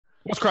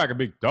What's cracking,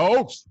 big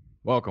dogs?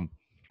 Welcome,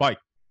 Bike,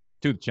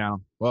 to the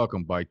channel.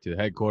 Welcome, Bike, to the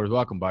headquarters.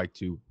 Welcome, Bike,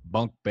 to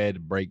Bunk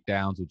Bed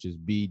Breakdowns, which is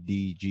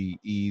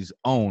BDGE's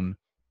own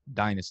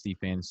Dynasty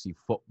Fantasy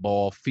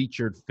Football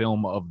featured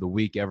film of the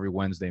week every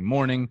Wednesday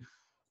morning.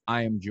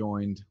 I am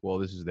joined, well,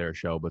 this is their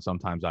show, but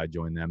sometimes I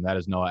join them. That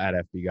is Noah at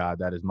FB God.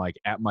 That is Mike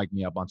at Mike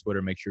Me Up on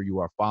Twitter. Make sure you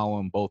are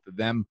following both of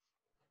them.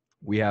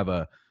 We have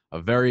a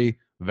very,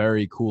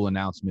 very cool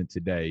announcement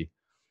today.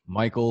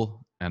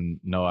 Michael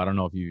and no, I don't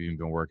know if you've even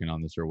been working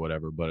on this or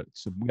whatever, but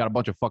we got a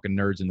bunch of fucking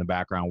nerds in the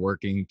background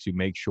working to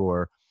make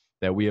sure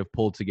that we have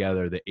pulled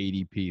together the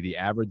ADP, the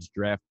average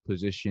draft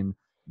position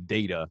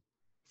data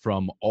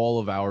from all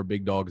of our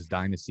Big Dogs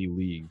Dynasty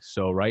leagues.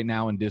 So right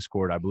now in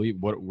Discord, I believe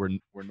we're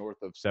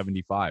north of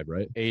 75,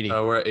 right? 80.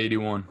 We're at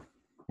 81.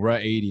 We're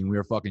at 80, and we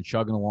are fucking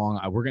chugging along.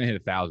 We're going to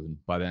hit 1,000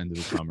 by the end of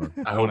the summer.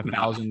 I hope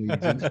 1,000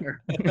 leagues in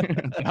there.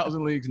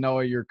 1,000 leagues.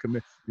 Noah, you're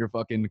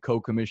fucking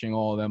co-commissioning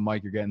all of them.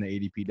 Mike, you're getting the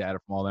ADP data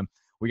from all of them.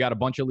 We got a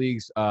bunch of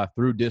leagues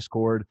through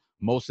Discord.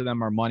 Most of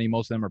them are money.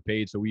 Most of them are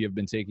paid. So we have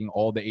been taking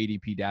all the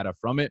ADP data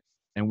from it,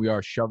 and we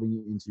are shoving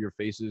it into your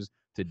faces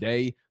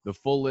today. The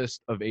full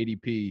list of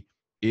ADP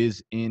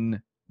is in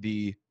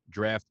the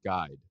draft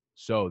guide.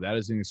 So that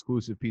is an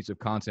exclusive piece of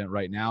content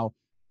right now.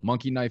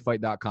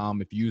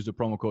 monkeyknifefight.com. If you use the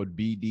promo code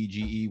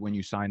BDGE when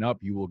you sign up,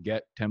 you will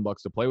get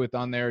 $10 to play with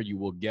on there. You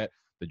will get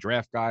the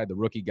draft guide, the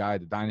rookie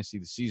guide, the dynasty,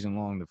 the season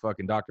long, the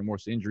fucking Dr.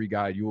 Morse injury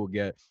guide. You will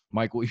get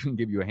Michael even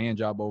give you a hand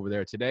job over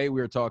there. Today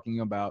we are talking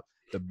about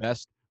the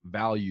best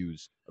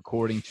values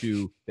according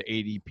to the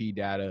ADP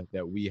data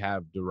that we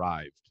have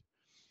derived.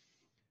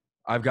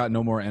 I've got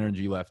no more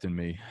energy left in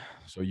me,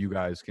 so you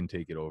guys can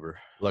take it over.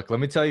 Look,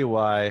 let me tell you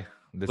why.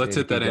 Let's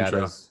hit that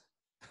intro.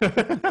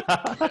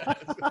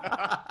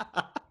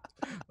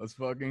 Let's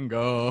fucking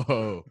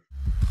go.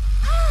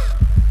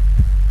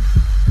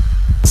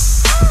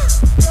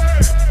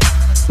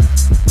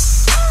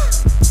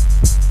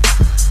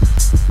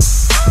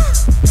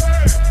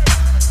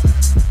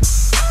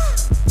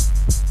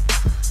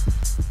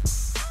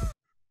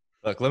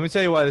 Look, let me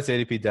tell you why this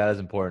ADP data is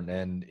important.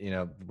 And,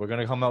 we're going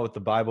to come out with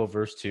the Bible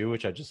verse 2,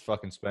 which I just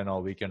fucking spent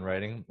all weekend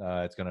writing.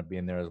 It's going to be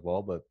in there as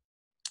well. But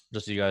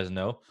just so you guys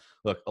know,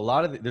 look,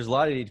 there's a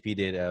lot of ADP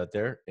data out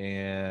there.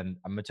 And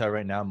I'm going to tell you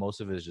right now,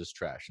 most of it is just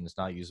trash and it's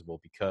not usable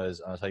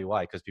because I'll tell you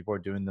why. Because people are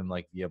doing them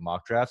like via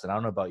mock drafts. And I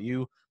don't know about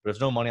you, but if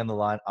there's no money on the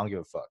line, I don't give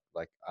a fuck.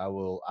 Like I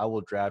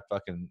will draft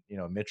fucking,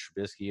 Mitch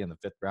Trubisky in the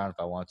 5th round if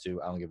I want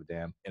to. I don't give a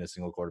damn in a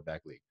single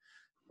quarterback league.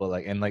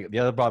 But the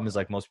other problem is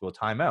most people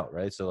time out,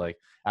 right? So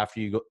after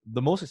you go,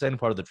 the most exciting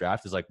part of the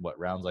draft is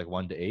rounds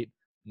 1 to 8.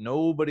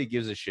 Nobody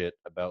gives a shit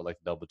about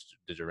double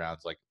digit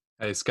rounds.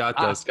 Hey, Scott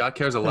does. Scott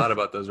cares a lot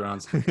about those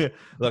rounds.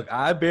 Look,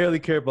 I barely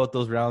care about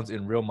those rounds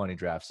in real money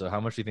drafts. So how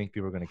much do you think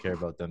people are going to care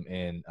about them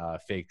in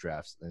fake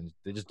drafts? And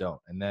they just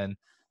don't. And then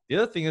the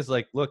other thing is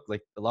look, a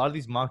lot of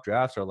these mock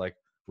drafts are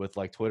with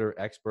Twitter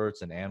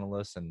experts and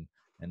analysts and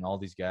all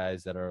these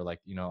guys that are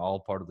all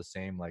part of the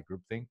same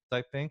group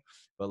type thing.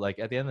 But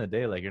at the end of the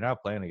day, you're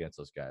not playing against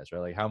those guys,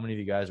 right? How many of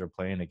you guys are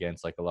playing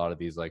against a lot of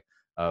these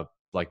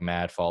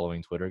mad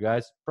following Twitter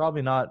guys?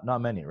 Probably not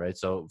many, right?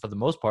 So for the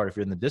most part, if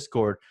you're in the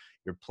Discord,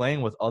 you're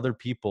playing with other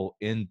people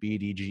in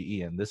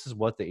BDGE, and this is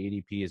what the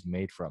ADP is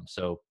made from.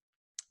 So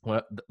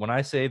when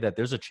I say that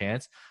there's a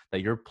chance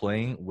that you're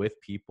playing with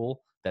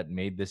people that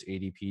made this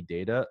ADP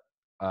data,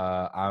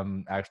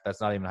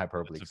 that's not even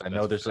hyperbole. Because I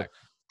know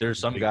there's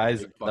some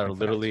guys that are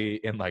literally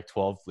in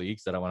 12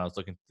 leagues that when I was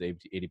looking at the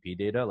ADP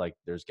data,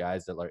 there's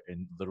guys that are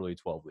in literally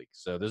 12 leagues.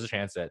 So there's a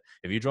chance that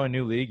if you join a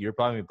new league, you're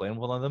probably playing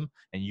with one of them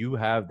and you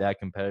have that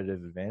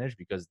competitive advantage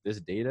because this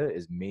data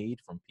is made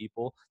from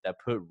people that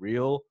put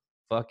real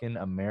fucking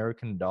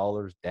American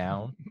dollars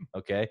down,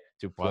 okay?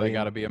 Why they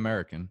got to be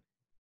American?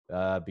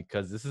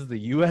 Because this is the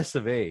US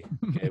of A.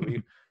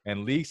 Okay?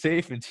 And League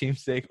Safe and Team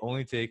Sake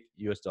only take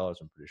US dollars,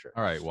 I'm pretty sure.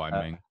 All right,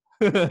 Why,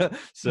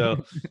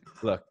 So,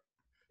 look.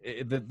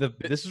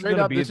 This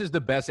is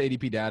the best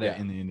ADP data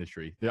in the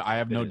industry. I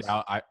have no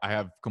doubt. I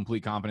have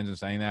complete confidence in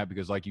saying that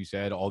because, like you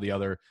said, all the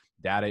other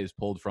data is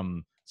pulled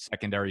from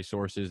secondary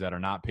sources that are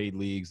not paid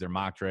leagues. They're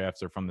mock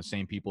drafts. They're from the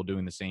same people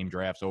doing the same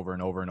drafts over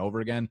and over and over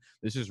again.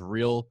 This is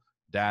real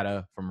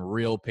data from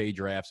real paid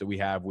drafts that we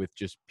have with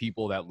just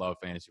people that love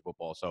fantasy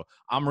football. So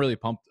I'm really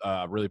pumped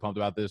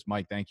about this.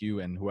 Mike, thank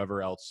you, and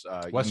whoever else.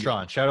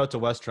 Westron, shout out to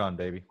Westron,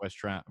 baby.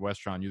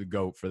 Westron, you're the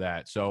GOAT for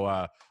that.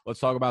 So let's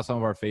talk about some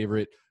of our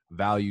favorite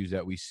values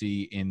that we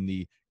see in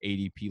the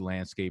ADP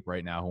landscape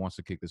right now. Who wants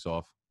to kick this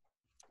off?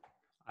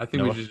 I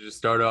think we should just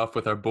start off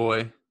with our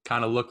boy.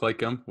 Kind of look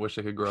like him. Wish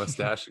I could grow a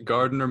stash.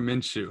 Gardner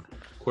Minshew,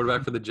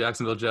 quarterback for the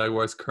Jacksonville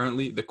Jaguars.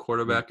 Currently the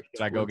quarterback.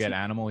 Should I go get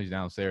Animal? He's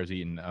downstairs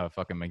eating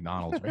fucking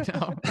McDonald's right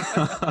now.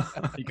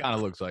 He kind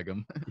of looks like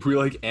him. If we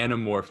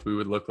Animorphed, we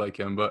would look like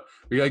him. But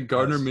we got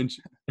Gardner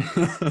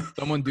Minshew.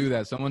 Someone do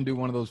that. Someone do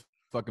one of those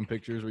fucking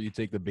pictures where you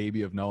take the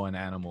baby of Noah and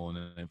Animal and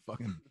then it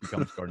fucking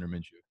becomes Gardner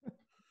Minshew.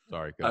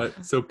 Sorry.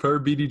 So per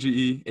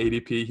BDGE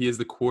ADP, he is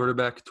the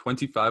quarterback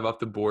 25 off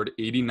the board,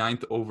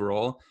 89th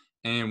overall.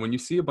 And when you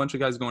see a bunch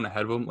of guys going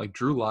ahead of him, like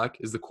Drew Lock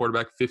is the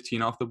quarterback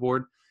 15 off the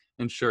board.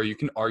 And sure, you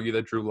can argue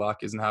that Drew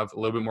Lock isn't have a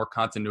little bit more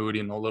continuity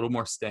and a little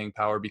more staying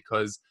power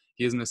because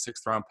he isn't a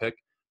 6th-round pick.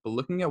 But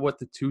looking at what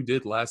the two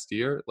did last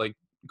year, like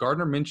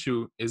Gardner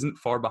Minshew isn't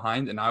far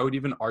behind, and I would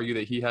even argue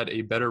that he had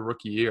a better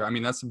rookie year. I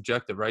mean, that's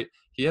subjective, right?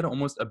 He had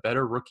almost a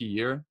better rookie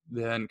year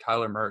than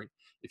Kyler Murray.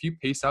 If you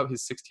pace out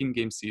his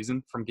 16-game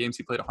season from games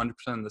he played 100%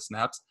 of the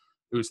snaps,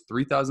 it was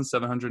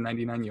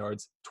 3,799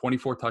 yards,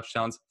 24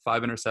 touchdowns,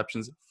 5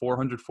 interceptions,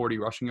 440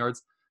 rushing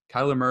yards.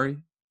 Kyler Murray,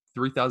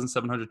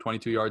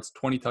 3,722 yards,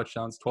 20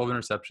 touchdowns, 12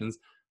 interceptions,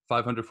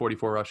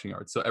 544 rushing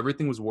yards. So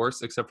everything was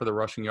worse except for the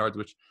rushing yards,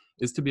 which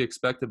is to be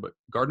expected. But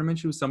Gardner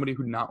Minshew is somebody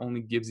who not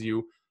only gives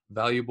you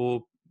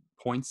valuable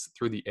points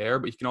through the air,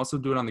 but he can also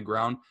do it on the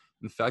ground.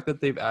 And the fact that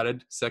they've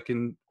added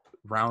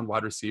 2nd-round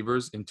wide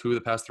receivers in 2 of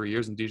the past 3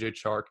 years in DJ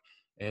Chark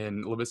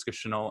and Laviska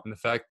Shenault, and the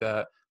fact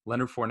that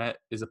Leonard Fournette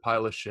is a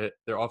pile of shit.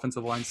 Their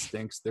offensive line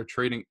stinks. They're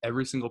trading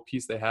every single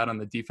piece they had on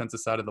the defensive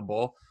side of the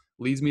ball.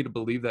 Leads me to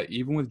believe that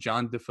even with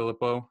John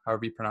DeFilippo,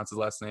 however you pronounce his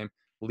last name,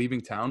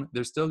 leaving town,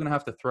 they're still going to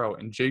have to throw.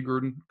 And Jay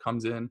Gruden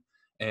comes in,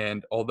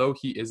 and although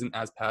he isn't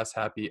as pass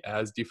happy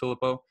as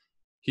DeFilippo,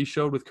 he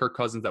showed with Kirk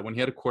Cousins that when he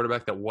had a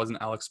quarterback that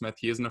wasn't Alex Smith,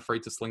 he isn't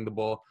afraid to sling the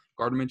ball.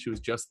 Gardner Minshew is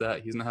just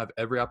that. He's going to have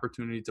every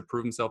opportunity to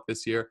prove himself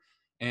this year.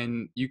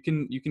 And you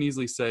can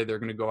easily say they're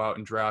going to go out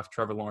and draft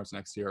Trevor Lawrence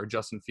next year or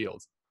Justin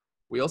Fields.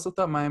 We also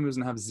thought Miami was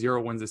going to have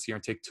 0 wins this year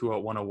and take 2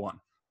 at 101.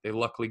 They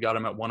luckily got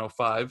him at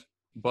 105.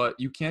 But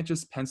you can't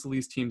just pencil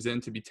these teams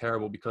in to be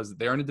terrible because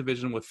they're in a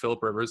division with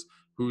Phillip Rivers,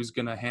 who's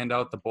going to hand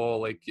out the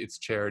ball like it's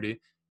charity.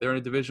 They're in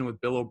a division with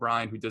Bill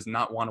O'Brien, who does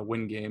not want to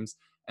win games.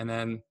 And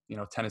then,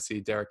 Tennessee,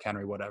 Derrick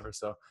Henry, whatever.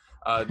 So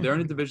they're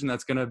in a division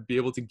that's going to be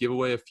able to give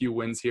away a few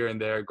wins here and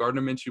there.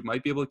 Gardner Minshew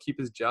might be able to keep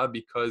his job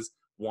because,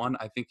 1,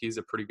 I think he's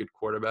a pretty good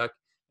quarterback.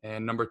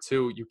 And number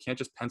 2, you can't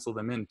just pencil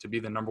them in to be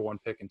the number 1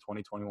 pick in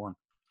 2021.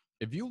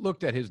 If you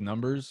looked at his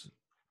numbers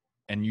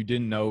and you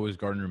didn't know it was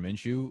Gardner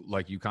Minshew,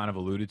 like you kind of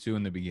alluded to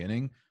in the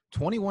beginning,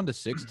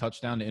 21-6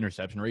 touchdown to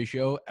interception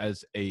ratio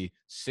as a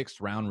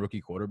 6th-round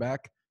rookie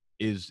quarterback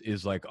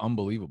is like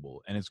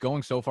unbelievable. And it's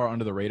going so far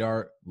under the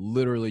radar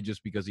literally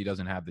just because he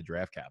doesn't have the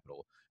draft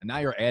capital. And now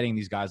you're adding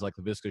these guys like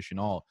Laviska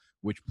Shenault,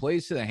 which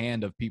plays to the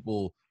hand of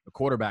people, the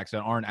quarterbacks that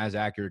aren't as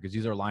accurate because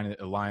these are line of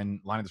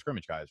the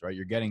scrimmage guys, right?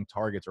 You're getting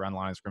targets around the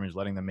line of scrimmage,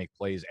 letting them make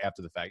plays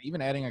after the fact.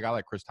 Even adding a guy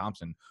like Chris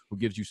Thompson, who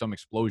gives you some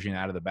explosion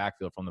out of the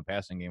backfield from the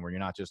passing game where you're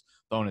not just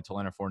throwing it to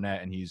Leonard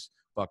Fournette and he's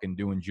fucking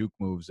doing juke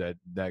moves that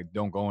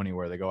don't go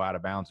anywhere. They go out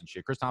of bounds and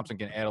shit. Chris Thompson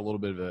can add a little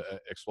bit of an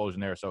explosion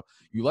there. So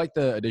you like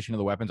the addition of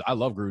the weapons. I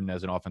love Gruden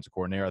as an offensive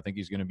coordinator. I think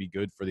he's going to be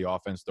good for the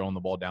offense, throwing the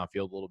ball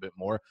downfield a little bit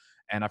more.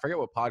 And I forget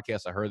what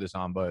podcast I heard this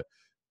on, but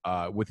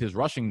with his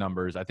rushing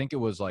numbers, I think it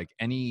was like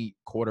any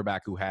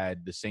quarterback who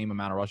had the same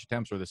amount of rush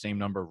attempts or the same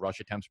number of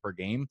rush attempts per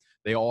game,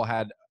 they all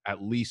had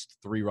at least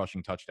 3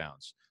 rushing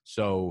touchdowns.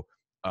 So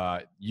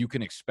you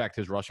can expect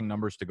his rushing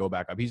numbers to go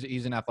back up.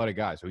 He's an athletic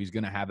guy, so he's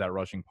going to have that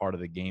rushing part of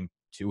the game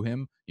to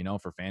him.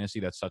 For fantasy,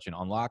 that's such an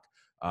unlock.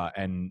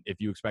 And if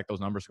you expect those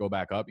numbers to go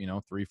back up,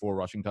 3-4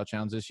 rushing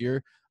touchdowns this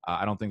year,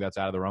 I don't think that's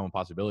out of the realm of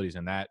possibilities.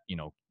 And that,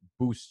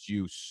 boosts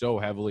you so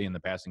heavily in the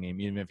passing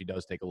game, even if he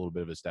does take a little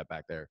bit of a step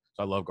back there.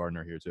 So I love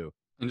Gardner here too.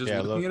 And just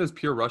looking at his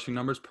pure rushing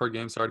numbers per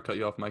game, sorry to cut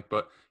you off, Mike,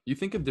 but you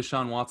think of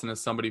Deshaun Watson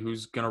as somebody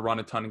who's going to run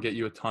a ton and get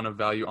you a ton of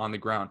value on the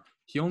ground.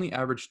 He only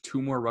averaged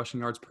 2 more rushing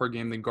yards per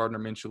game than Gardner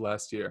Minshew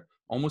last year.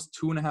 Almost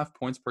 2.5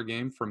 points per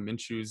game from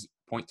Minshew's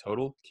point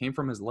total came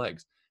from his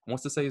legs. And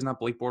what's to say he's not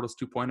Blake Bortles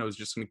 2.0 is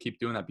just going to keep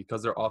doing that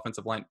because their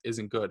offensive line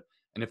isn't good.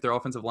 And if their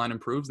offensive line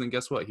improves, then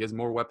guess what? He has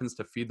more weapons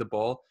to feed the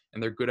ball,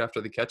 and they're good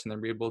after the catch, and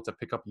they're able to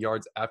pick up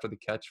yards after the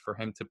catch for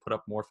him to put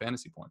up more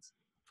fantasy points.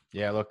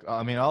 Yeah, look,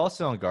 I mean, all I'll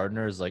say on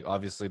Gardner is, like,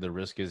 obviously the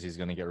risk is he's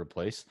going to get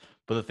replaced.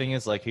 But the thing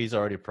is, like, he's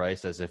already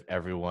priced as if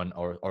everyone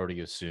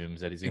already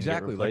assumes that he's going to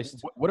get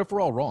replaced. Like, what if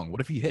we're all wrong?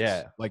 What if he hits?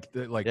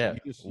 Yeah.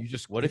 You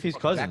just what if he's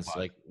Cousins? Jackpot.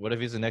 Like, what if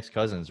he's the next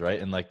Cousins, right?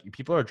 And, like,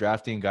 people are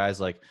drafting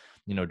guys like,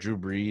 Drew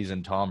Brees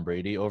and Tom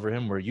Brady over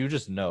him, where you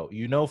just know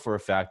for a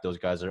fact those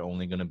guys are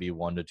only going to be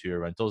 1 to 2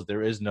 year rentals.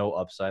 There is no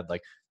upside.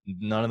 Like,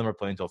 none of them are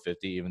playing until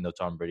 50, even though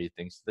Tom Brady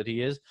thinks that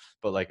he is.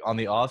 But, like, on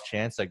the off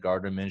chance that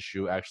Gardner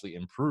Minshew actually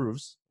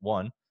improves,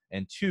 1,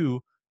 and 2,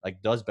 like,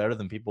 does better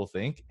than people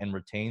think and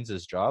retains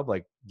his job,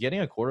 like, getting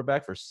a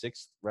quarterback for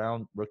 6th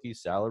round rookie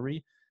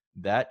salary,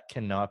 that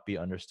cannot be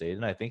understated.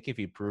 And I think if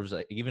he proves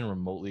like even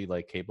remotely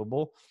like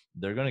capable,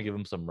 they're going to give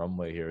him some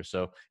runway here.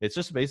 So it's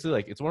just basically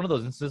like, it's one of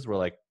those instances where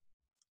like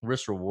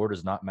risk reward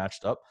is not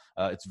matched up.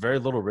 It's very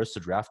little risk to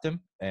draft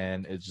him,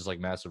 and it's just like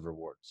massive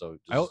reward. So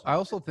I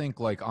also think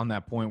like on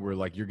that point where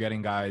like you're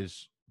getting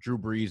guys, Drew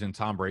Brees and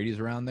Tom Brady's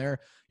around there,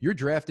 you're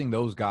drafting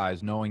those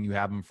guys knowing you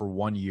have them for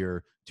 1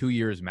 year, 2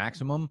 years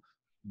maximum.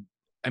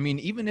 I mean,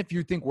 even if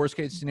you think worst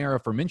case scenario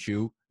for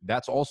Minshew,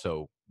 that's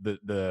also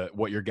the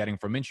what you're getting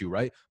from Minshew,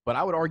 right? But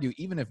I would argue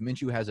even if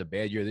Minshew has a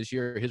bad year this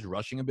year, his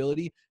rushing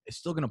ability is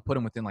still going to put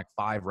him within like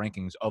 5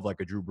 rankings of like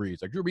a Drew Brees.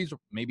 Like Drew Brees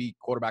maybe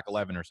quarterback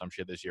 11 or some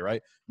shit this year,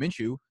 right?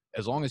 Minshew,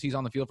 as long as he's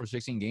on the field for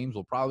 16 games,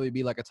 will probably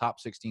be like a top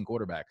 16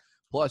 quarterback.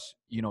 Plus,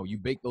 you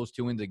bake those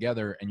two in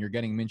together and you're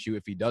getting Minshew,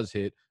 if he does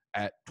hit,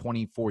 at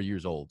 24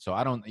 years old. So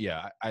I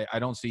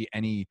don't see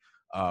any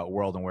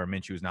world in where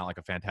Minshew is not like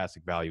a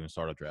fantastic value in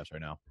startup drafts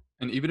right now.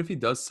 And even if he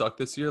does suck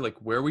this year, like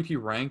where would he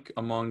rank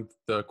among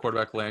the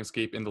quarterback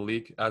landscape in the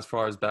league as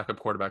far as backup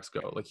quarterbacks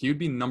go? Like he would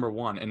be number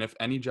one. And if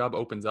any job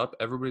opens up,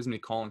 everybody's gonna be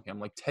calling him.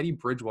 Like Teddy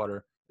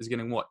Bridgewater is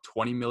getting what,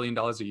 $20 million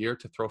a year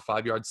to throw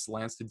 5-yard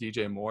slants to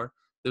DJ Moore.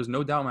 There's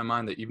no doubt in my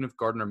mind that even if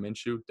Gardner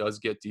Minshew does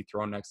get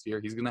dethroned next year,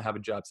 he's gonna have a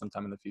job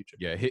sometime in the future.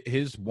 Yeah,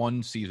 his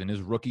one season,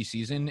 his rookie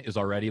season, is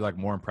already like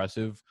more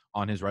impressive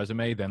on his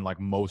resume than like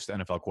most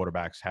NFL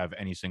quarterbacks have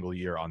any single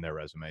year on their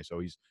resume. So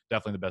he's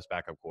definitely the best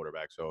backup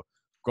quarterback. So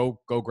go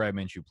grab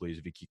Minshew, please,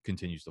 if he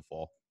continues to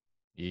fall.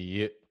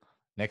 Yeah.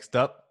 Next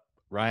up,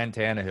 Ryan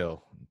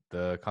Tannehill,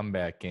 the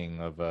comeback king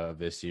of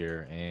this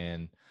year.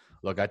 And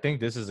look, I think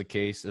this is a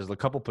case. There's a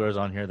couple players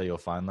on here that you'll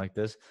find like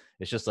this.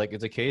 It's just like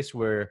it's a case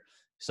where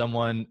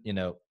someone,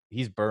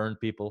 he's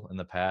burned people in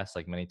the past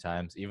like many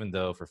times, even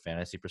though for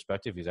fantasy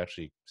perspective, he's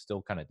actually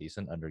still kind of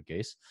decent under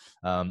Gase.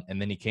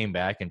 And then he came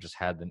back and just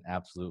had an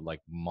absolute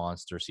like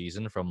monster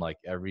season from like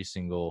every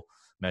single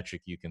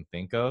metric you can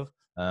think of,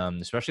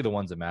 especially the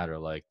ones that matter,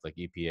 like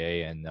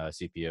EPA and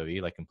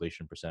CPOE, like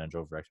completion percentage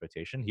over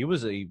expectation. He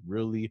was a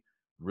really,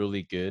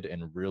 really good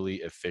and really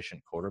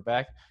efficient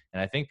quarterback.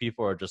 And I think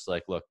people are just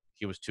like, look,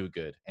 he was too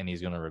good and he's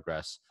going to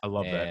regress. I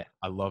love that.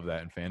 I love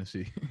that in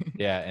fantasy.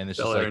 Yeah. And it's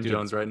Tell just like, Aaron dude,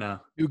 Jones right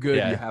now. Too good,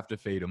 Yeah. you have to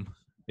fade him.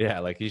 Yeah,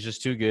 like he's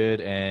just too good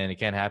and it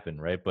can't happen,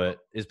 right? But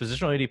his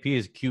positional ADP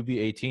is QB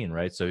 18,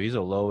 right? So he's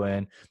a low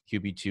end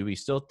QB 2.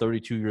 He's still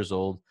 32 years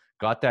old,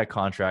 got that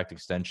contract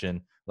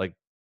extension, like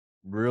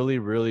really,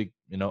 really,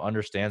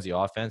 understands the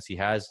offense.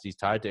 He's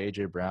tied to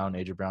AJ Brown.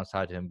 AJ Brown's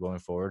tied to him going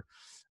forward.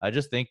 I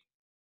just think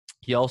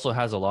he also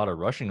has a lot of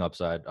rushing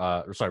upside,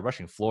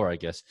 rushing floor, I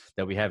guess,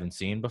 that we haven't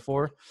seen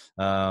before.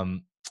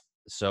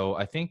 So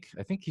I think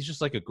he's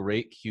just like a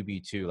great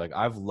QB too. Like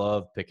I've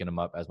loved picking him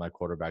up as my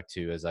quarterback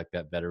too, as like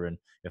that veteran.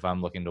 If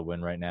I'm looking to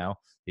win right now,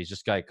 he's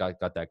just got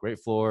that great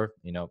floor,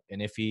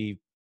 and if he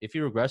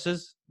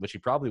regresses, which he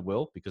probably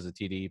will, because the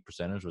TD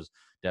percentage was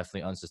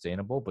definitely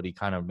unsustainable, but he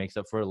kind of makes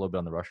up for it a little bit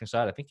on the rushing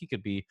side. I think he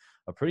could be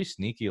a pretty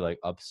sneaky, like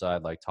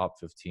upside, like top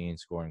 15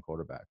 scoring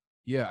quarterback.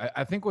 Yeah,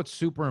 I think what's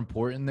super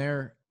important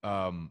there,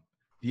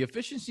 the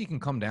efficiency can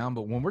come down,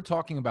 but when we're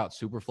talking about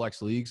super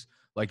flex leagues,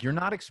 like you're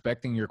not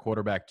expecting your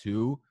quarterback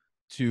to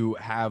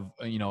have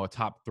a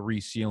top 3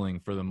 ceiling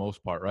for the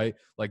most part, right?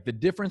 Like the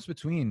difference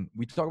between,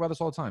 we talk about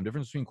this all the time,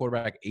 difference between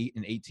quarterback 8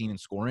 and 18 in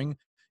scoring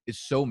is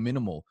so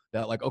minimal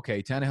that like,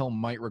 okay, Tannehill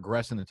might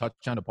regress in the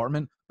touchdown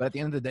department, but at the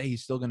end of the day,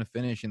 he's still going to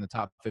finish in the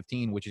top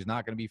 15, which is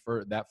not going to be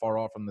that far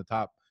off from the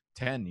top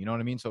 10. You know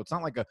what I mean? So it's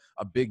not like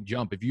a big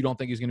jump. If you don't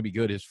think he's going to be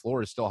good, his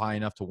floor is still high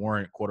enough to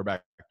warrant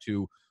quarterback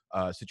 2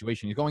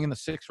 situation. He's going in the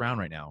 6th round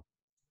right now.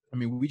 I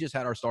mean, we just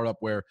had our startup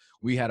where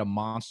we had a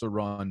monster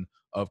run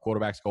of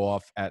quarterbacks go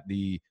off at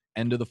the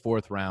end of the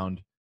 4th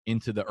round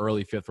into the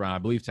early 5th round. I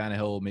believe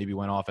Tannehill maybe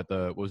went off at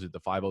the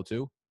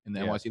 502 in the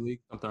NYC league?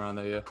 Something around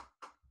there, yeah.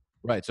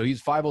 Right. So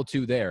he's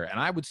 502 there. And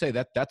I would say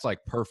that's like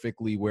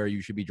perfectly where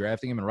you should be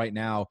drafting him. And right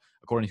now,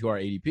 according to our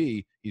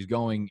ADP, he's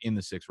going in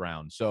the 6th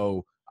round.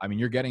 So, I mean,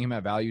 you're getting him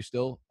at value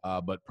still,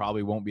 but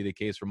probably won't be the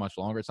case for much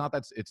longer. It's not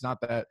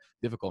that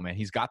difficult, man.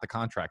 He's got the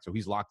contract, so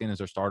he's locked in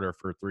as our starter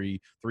for three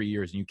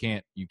years, and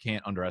you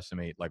can't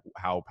underestimate like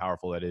how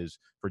powerful that is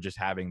for just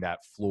having that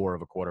floor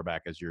of a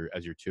quarterback as your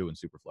 2 in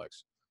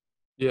Superflex.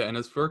 Yeah, and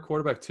as for a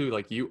quarterback too,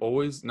 like you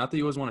always, not that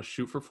you always want to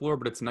shoot for floor,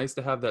 but it's nice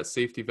to have that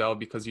safety valve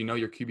because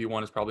your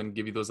QB1 is probably going to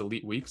give you those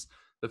elite weeks.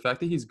 The fact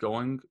that he's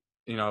going,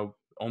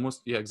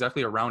 almost,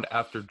 exactly around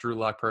after Drew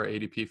Lock per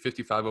ADP,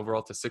 55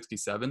 overall to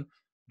 67.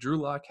 Drew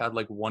Lock had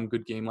like one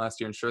good game last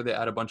year, and sure, they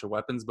had a bunch of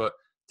weapons, but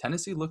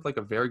Tennessee looked like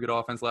a very good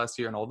offense last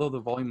year, and although the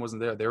volume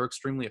wasn't there, they were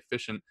extremely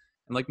efficient.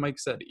 And like Mike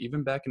said,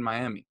 even back in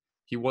Miami,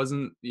 he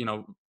wasn't,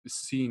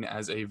 seen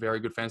as a very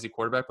good fantasy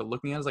quarterback, but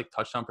looking at his like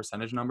touchdown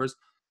percentage numbers,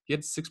 he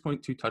had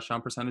 6.2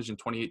 touchdown percentage in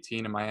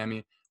 2018 in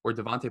Miami, where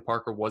DeVante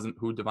Parker wasn't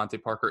who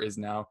DeVante Parker is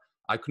now.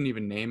 I couldn't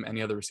even name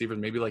any other receivers,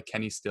 maybe like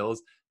Kenny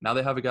Stills. Now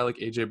they have a guy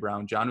like A.J.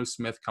 Brown, Jonnu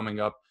Smith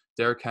coming up,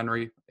 Derrick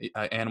Henry,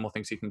 Animal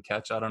thinks he can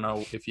catch. I don't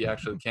know if he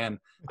actually can.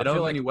 They don't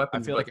have any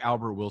weapons. I feel like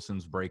Albert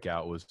Wilson's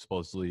breakout was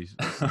supposedly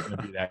going to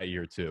be that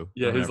year too.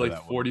 Yeah, his like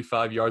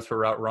 45 yards per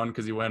route run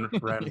because he ran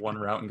one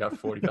route and got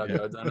 45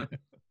 yards on it.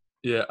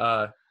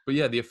 Yeah, but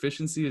yeah, the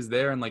efficiency is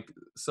there, and like,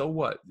 so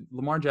what?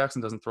 Lamar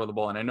Jackson doesn't throw the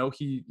ball, and I know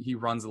he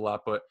runs a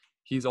lot, but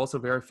he's also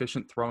very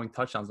efficient throwing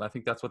touchdowns. And I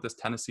think that's what this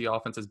Tennessee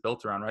offense is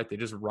built around, right? They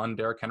just run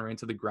Derrick Henry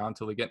into the ground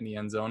till they get in the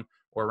end zone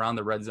or around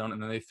the red zone,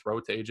 and then they throw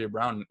to A.J.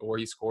 Brown, or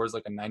he scores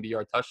like a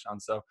 90-yard touchdown.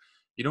 So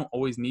you don't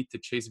always need to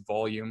chase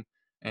volume.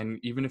 And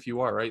even if you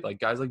are, right, like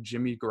guys like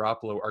Jimmy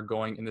Garoppolo are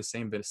going in the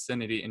same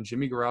vicinity, and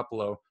Jimmy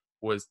Garoppolo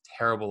was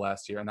terrible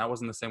last year, and that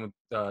wasn't the same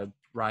with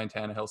Ryan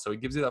Tannehill. So he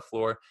gives you that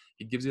floor.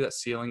 He gives you that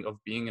ceiling of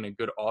being in a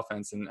good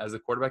offense. And as a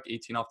quarterback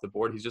 18 off the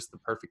board, he's just the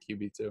perfect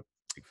QB too.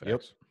 Big facts.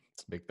 Yep.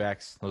 Big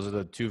facts. Those are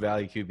the 2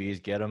 value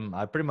QBs. Get them.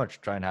 I pretty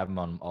much try and have them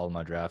on all of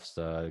my drafts,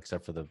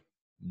 except for the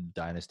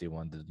Dynasty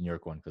one, the New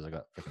York one, because I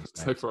got freaking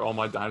It's like for all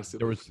my Dynasty.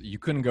 You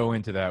couldn't go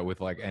into that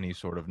with like any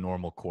sort of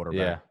normal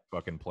quarterback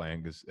fucking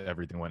playing because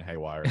everything went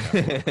haywire.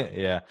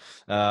 Yeah.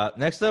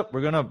 Next up,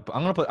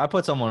 I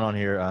put someone on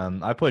here.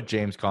 I put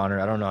James Conner.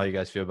 I don't know how you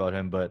guys feel about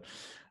him, but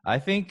I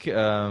think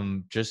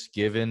just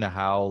given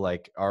how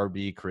like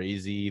RB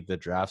crazy the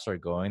drafts are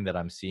going that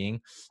I'm seeing,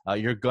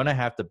 you're gonna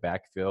have to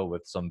backfill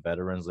with some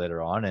veterans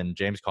later on. And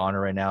James Conner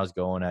right now is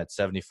going at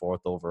 74th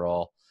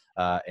overall.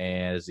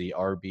 And is the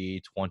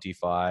RB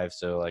 25.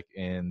 So like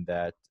in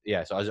that,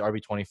 so as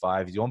RB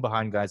 25, he's going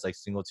behind guys like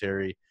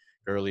Singletary,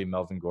 Gurley,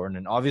 Melvin Gordon.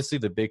 And obviously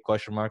the big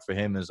question mark for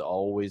him is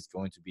always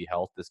going to be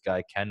health. This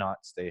guy cannot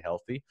stay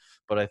healthy.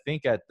 But I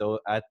think at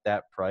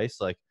that price,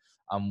 like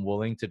I'm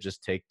willing to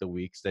just take the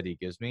weeks that he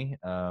gives me.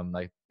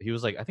 Like he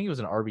was like, I think he was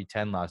an RB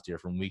 10 last year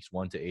from weeks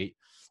 1 to 8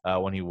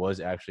 when he was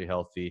actually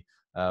healthy.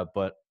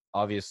 But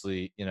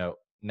obviously,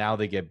 now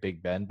they get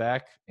Big Ben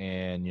back,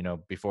 and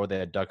before they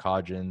had Duck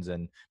Hodgins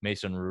and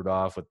Mason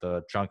Rudolph with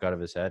the chunk out of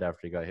his head after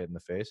he got hit in the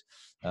face.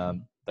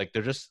 Like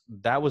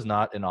that was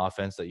not an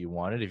offense that you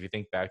wanted. If you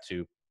think back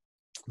to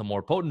the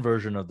more potent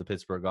version of the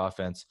Pittsburgh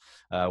offense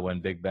when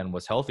Big Ben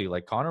was healthy,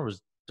 like Connor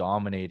was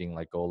dominating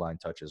like goal line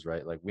touches,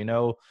 right? Like we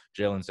know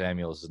Jalen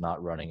Samuels is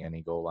not running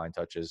any goal line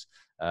touches.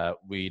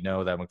 We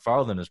know that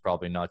McFarland is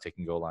probably not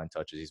taking goal line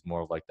touches. He's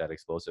more of like that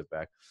explosive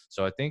back.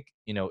 So I think,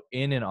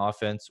 in an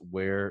offense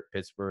where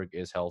Pittsburgh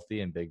is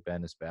healthy and Big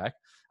Ben is back,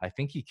 I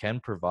think he can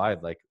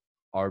provide like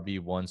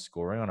RB1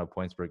 scoring on a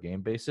points per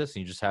game basis.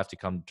 And you just have to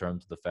come to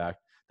terms with the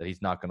fact that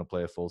he's not going to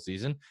play a full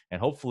season.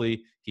 And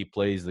hopefully he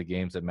plays the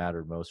games that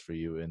matter most for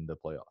you in the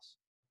playoffs.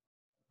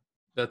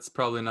 That's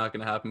probably not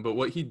going to happen. But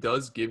what he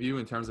does give you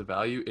in terms of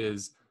value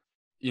is,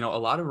 a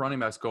lot of running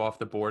backs go off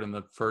the board in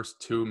the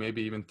first 2,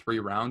 maybe even 3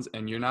 rounds.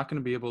 And you're not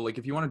going to be able, like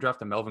if you want to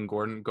draft a Melvin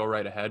Gordon, go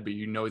right ahead. But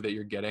you know that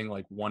you're getting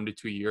like 1 to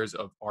 2 years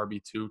of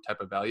RB2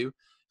 type of value.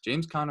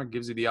 James Conner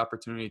gives you the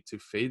opportunity to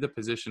fade the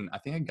position. I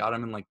think I got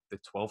him in like the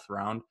 12th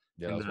round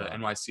in the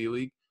NYC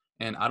league.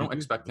 And I don't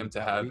expect him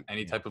to have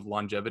any type of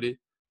longevity.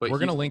 But we're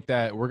going to link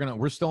that.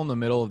 We're still in the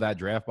middle of that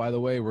draft, by the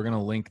way. We're going to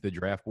link the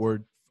draft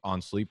board on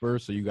Sleeper,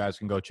 so you guys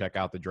can go check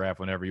out the draft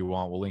whenever you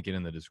want. We'll link it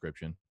in the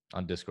description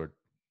on Discord.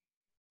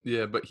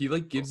 Yeah, but he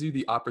like gives you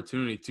the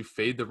opportunity to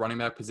fade the running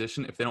back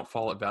position if they don't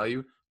fall at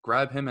value.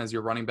 Grab him as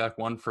your running back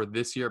 1 for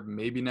this year,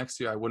 maybe next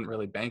year. I wouldn't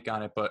really bank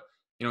on it, but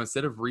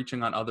instead of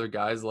reaching on other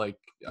guys like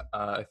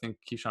I think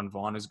Keyshawn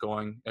Vaughn's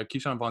going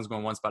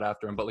 1 spot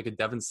after him, but like a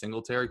Devin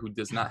Singletary who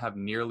does not have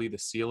nearly the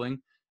ceiling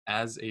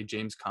as a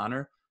James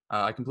Conner.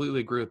 I completely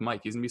agree with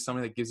Mike. He's gonna be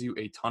somebody that gives you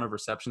a ton of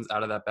receptions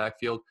out of that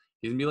backfield.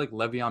 He's going to be like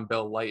Le'Veon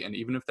Bell light, and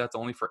even if that's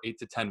only for 8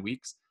 to 10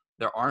 weeks,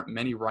 there aren't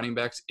many running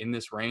backs in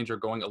this range or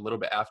going a little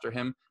bit after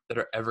him that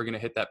are ever going to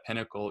hit that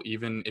pinnacle,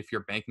 even if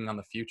you're banking on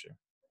the future.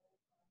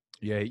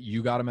 Yeah,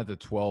 you got him at the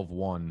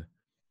 12-1.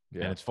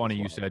 Yeah, and it's funny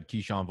you said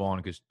Keyshawn Vaughn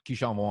because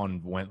Keyshawn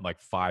Vaughn went like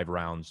 5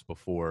 rounds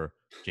before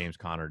James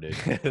Conner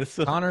did.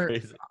 So Conner,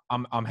 crazy.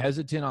 I'm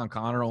hesitant on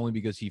Conner only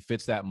because he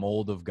fits that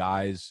mold of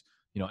guys.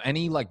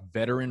 Any like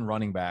veteran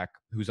running back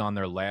who's on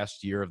their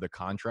last year of the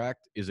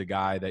contract is a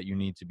guy that you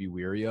need to be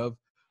weary of.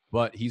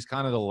 But he's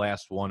kind of the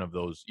last one of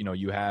those.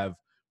 You have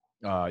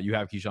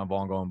Keyshawn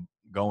Vaughn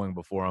going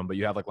before him, but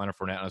you have like Leonard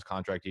Fournette on his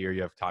contract year.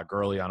 You have Todd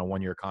Gurley on a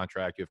 1-year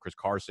contract. You have Chris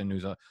Carson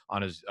who's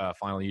on his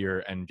final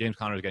year, and James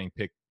Conner is getting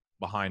picked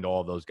behind all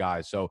of those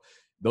guys. So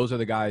those are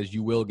the guys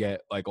you will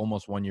get like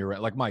almost 1 year.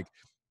 Like Mike,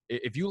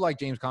 if you like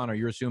James Conner,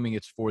 you're assuming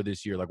it's for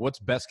this year. Like, what's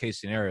best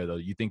case scenario though?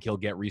 You think he'll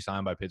get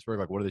re-signed by Pittsburgh?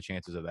 Like, what are the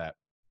chances of that?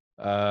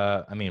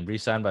 I mean,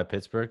 re-signed by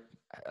Pittsburgh.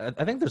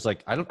 I think there's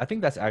like I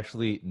think that's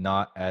actually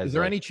not as. Is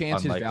there any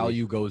chance unlikely. his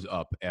value goes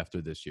up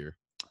after this year?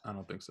 I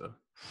don't think so.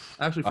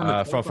 Actually,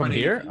 from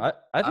here,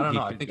 I don't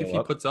know. I think if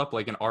he puts up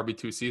like an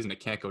RB2 season, it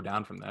can't go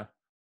down from there.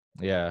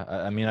 Yeah,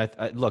 I mean,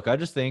 I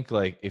just think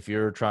like if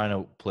you're trying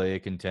to play a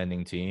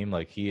contending team,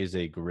 like he is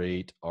a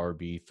great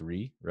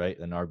RB3, right?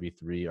 An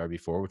RB3,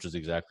 RB4, which is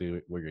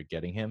exactly where you're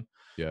getting him.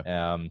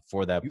 Yeah.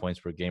 For that points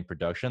per game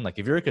production. Like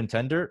if you're a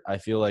contender, I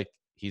feel like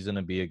he's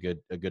gonna be a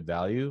good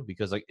value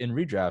because like in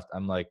redraft,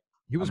 I'm like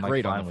he was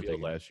great on the field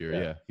taking last year.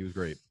 Yeah, he was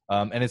great.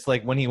 And it's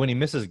like when he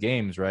misses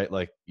games, right?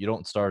 Like you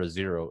don't start a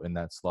 0 in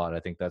that slot. I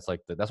think that's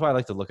like that's why I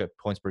like to look at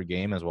points per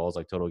game as well as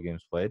like total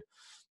games played.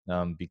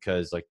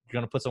 Because like you're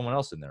gonna put someone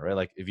else in there, right?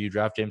 Like if you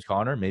draft James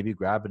Conner, maybe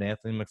grab an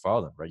Anthony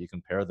McFarland, right? You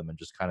can pair them and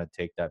just kind of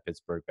take that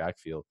Pittsburgh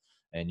backfield,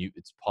 and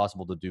it's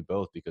possible to do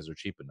both because they're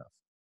cheap enough.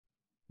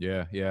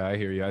 Yeah, I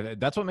hear you.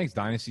 That's what makes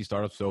Dynasty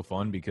startups so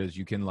fun because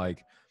you can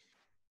like,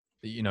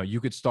 you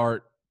could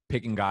start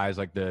picking guys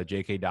like the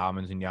J.K.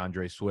 Dobbins and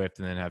DeAndre Swift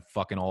and then have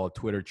fucking all of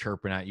Twitter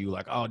chirping at you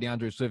like, oh,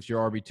 DeAndre Swift's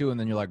your RB2. And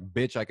then you're like,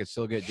 bitch, I could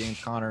still get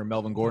James Conner and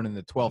Melvin Gordon in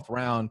the 12th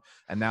round.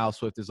 And now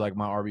Swift is like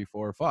my RB4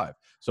 or 5.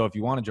 So if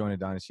you want to join a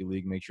Dynasty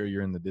League, make sure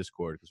you're in the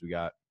Discord because we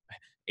got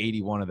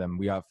 81 of them.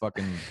 We got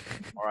fucking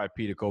RIP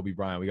to Kobe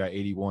Bryant. We got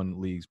 81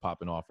 leagues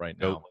popping off right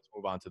now. Let's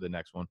move on to the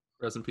next one.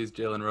 Rest in peace,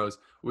 Jalen Rose.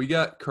 We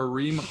got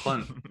Kareem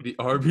Hunt, the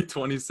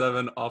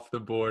RB27 off the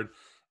board.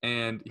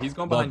 And he's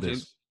going behind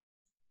James.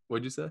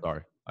 What'd you say?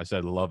 Sorry. I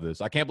said love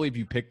this. I can't believe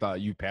you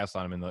passed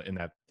on him in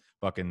that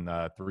fucking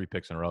 3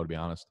 picks in a row. To be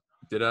honest.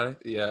 Did I?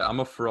 Yeah, I'm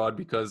a fraud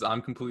because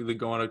I'm completely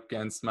going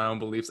against my own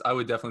beliefs. I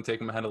would definitely take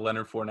him ahead of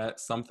Leonard Fournette.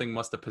 Something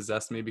must have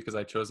possessed me because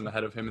I chose him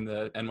ahead of him in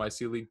the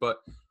NYC league. But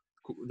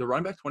the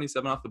running back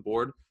 27 off the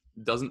board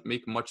doesn't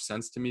make much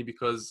sense to me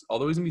because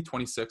although he's going to be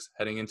 26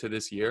 heading into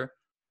this year,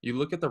 you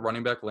look at the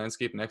running back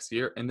landscape next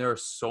year, and there are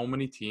so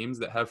many teams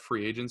that have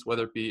free agents,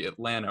 whether it be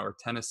Atlanta or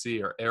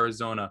Tennessee or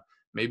Arizona,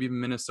 maybe even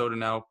Minnesota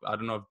now. I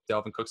don't know if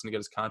Dalvin Cook's going to get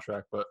his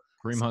contract, but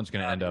Kareem Hunt's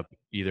going to end up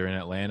either in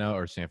Atlanta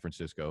or San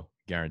Francisco,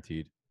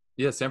 guaranteed.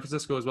 Yeah, San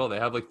Francisco as well. They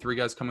have like 3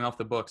 guys coming off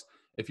the books.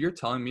 If you're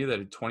telling me that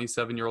a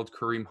 27-year-old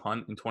Kareem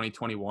Hunt in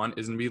 2021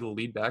 is going to be the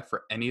lead back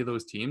for any of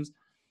those teams,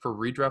 for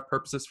redraft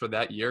purposes for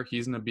that year,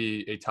 he's going to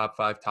be a top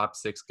 5, top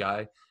 6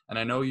 guy. And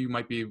I know you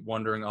might be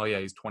wondering, oh yeah,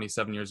 he's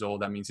 27 years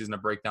old. That means he's going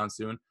to break down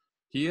soon.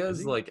 He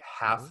has like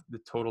half the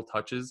total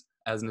touches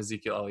as an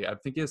Ezekiel Elliott. I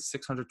think he has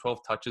 612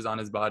 touches on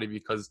his body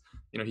because,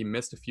 he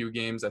missed a few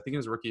games. I think in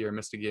his rookie year, he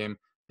missed a game.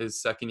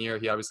 His second year,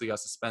 he obviously got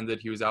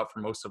suspended. He was out for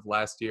most of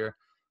last year.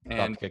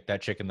 And kick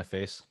that chick in the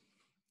face.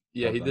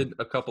 Yeah, he did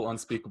a couple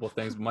unspeakable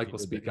things. Mike will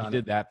speak on it. He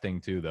did that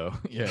thing too, though.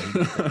 Yeah.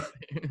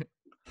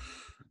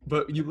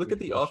 But you look at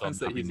the offense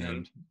that he's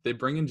in. They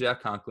bring in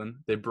Jack Conklin.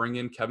 They bring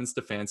in Kevin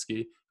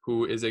Stefanski,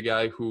 who is a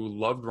guy who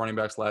loved running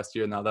backs last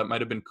year. Now, that might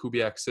have been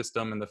Kubiak's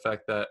system and the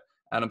fact that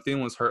Adam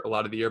Thielen was hurt a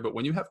lot of the year. But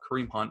when you have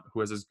Kareem Hunt,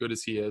 who is as good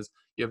as he is,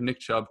 you have Nick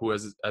Chubb, who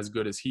is as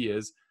good as he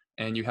is,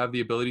 and you have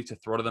the ability to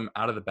throw to them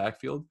out of the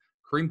backfield,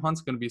 Kareem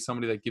Hunt's going to be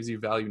somebody that gives you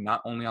value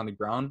not only on the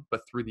ground,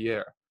 but through the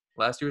air.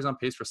 Last year he was on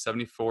pace for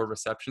 74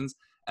 receptions,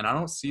 and I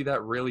don't see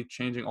that really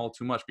changing all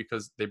too much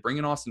because they bring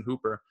in Austin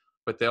Hooper,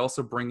 but they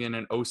also bring in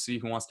an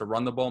OC who wants to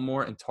run the ball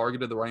more and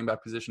targeted the running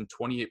back position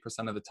 28%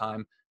 of the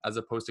time as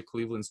opposed to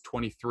Cleveland's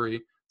 23%.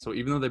 So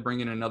even though they bring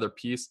in another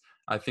piece,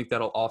 I think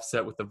that'll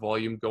offset with the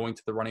volume going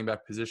to the running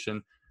back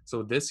position.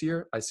 So this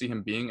year, I see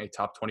him being a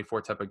top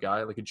 24 type of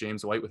guy, like a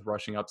James White with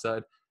rushing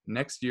upside.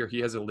 Next year, he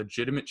has a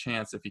legitimate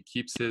chance if he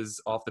keeps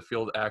his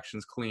off-the-field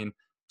actions clean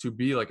to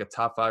be like a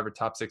top 5 or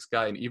top 6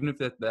 guy. And even if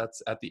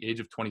that's at the age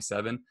of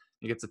 27,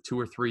 he gets a 2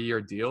 or 3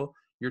 year deal,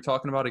 you're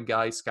talking about a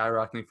guy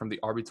skyrocketing from the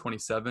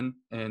RB27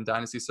 in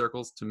dynasty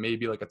circles to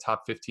maybe like a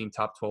top 15,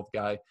 top 12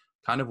 guy,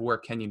 kind of where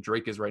Kenyon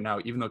Drake is right now,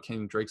 even though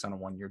Kenyon Drake's on a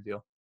 1-year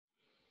deal.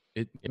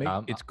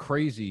 It's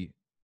crazy.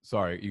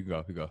 Sorry, you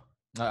go.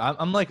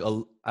 I'm like,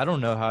 I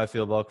don't know how I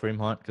feel about Kareem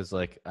Hunt because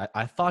like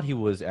I thought he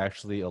was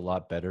actually a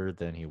lot better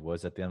than he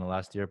was at the end of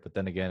last year. But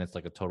then again, it's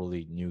like a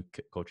totally new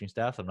coaching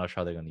staff. I'm not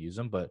sure how they're going to use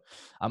him, but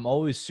I'm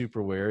always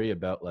super wary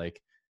about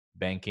like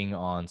banking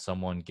on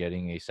someone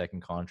getting a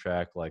second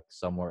contract like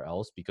somewhere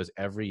else because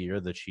every year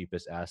the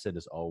cheapest asset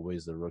is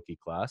always the rookie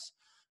class.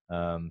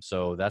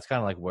 So that's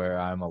kind of like where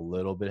I'm a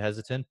little bit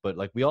hesitant. But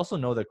like we also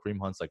know that Kareem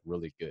Hunt's like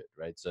really good,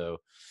 right? So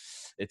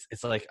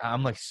it's like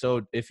I'm like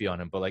so iffy on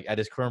him, but like at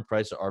his current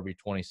price of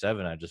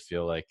RB27, I just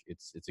feel like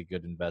it's a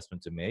good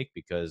investment to make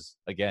because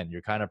again,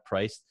 you're kind of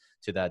priced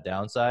to that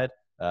downside,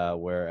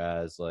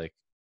 whereas like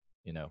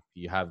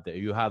you have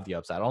the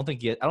upside. I don't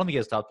think he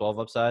has top 12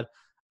 upside.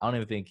 I don't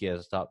even think he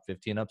has top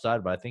 15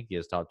 upside, but I think he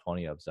has top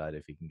 20 upside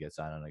if he can get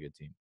signed on a good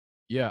team.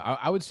 Yeah,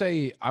 I would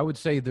say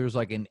there's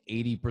like an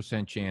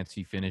 80% chance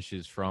he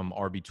finishes from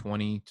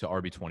RB20 to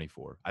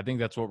RB24. I think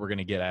that's what we're going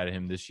to get out of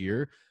him this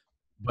year.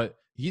 But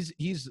he's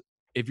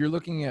if you're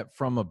looking at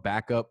from a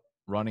backup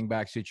running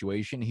back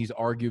situation, he's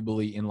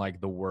arguably in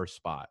like the worst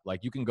spot.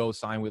 Like you can go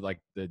sign with like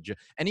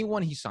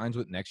anyone he signs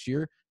with next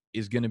year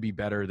is going to be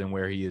better than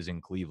where he is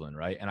in Cleveland,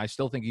 right? And I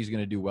still think he's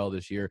going to do well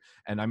this year.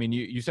 And I mean,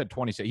 you said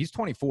 26. He's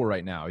 24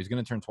 right now. He's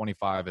going to turn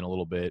 25 in a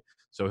little bit.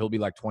 So he'll be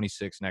like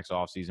 26 next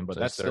offseason. But so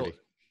that's 30.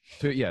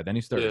 Still, yeah, then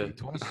he's 30. Yeah.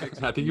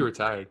 26. I think he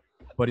retired.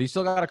 But he's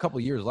still got a couple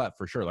of years left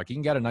for sure. Like he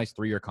can get a nice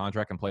 3-year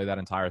contract and play that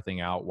entire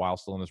thing out while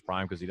still in his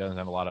prime because he doesn't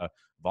have a lot of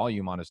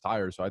volume on his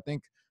tires. So I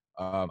think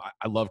I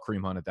love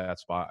Kareem Hunt at that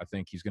spot. I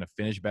think he's going to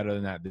finish better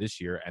than that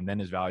this year, and then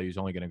his value is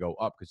only going to go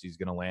up because he's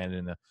going to land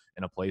in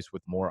a place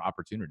with more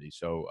opportunity.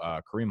 So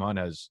Kareem Hunt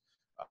has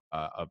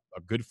a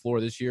good floor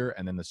this year,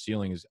 and then the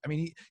ceiling is. I mean,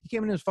 he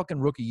came in his fucking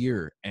rookie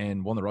year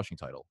and won the rushing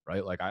title,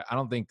 right? Like I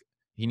don't think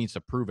he needs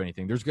to prove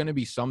anything. There's going to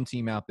be some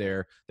team out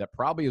there that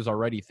probably is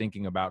already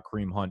thinking about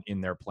Kareem Hunt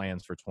in their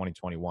plans for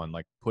 2021,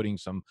 like putting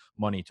some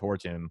money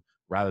towards him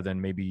rather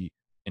than maybe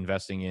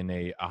investing in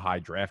a high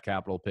draft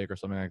capital pick or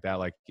something like that.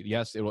 Like,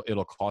 yes,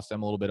 it'll cost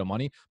them a little bit of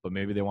money, but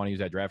maybe they want to use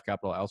that draft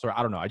capital elsewhere.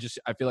 I don't know.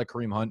 I feel like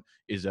Kareem Hunt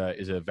is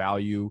a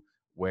value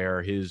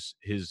where his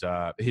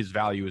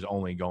value is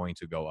only going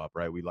to go up,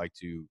 right? We like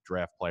to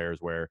draft players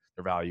where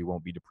their value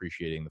won't be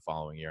depreciating the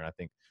following year. And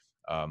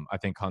I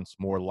think Hunt's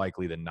more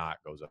likely than not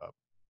goes up.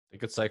 They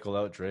could cycle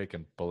out Drake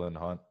and pull in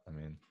Hunt. I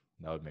mean,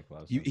 that would make a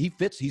lot of sense. He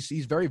fits.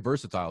 He's very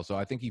versatile. So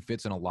I think he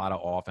fits in a lot of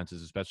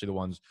offenses, especially the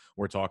ones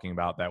we're talking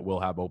about that will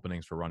have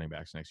openings for running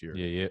backs next year.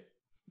 Yeah.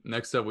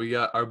 Next up, we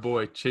got our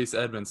boy Chase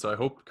Edmonds. So I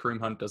hope Kareem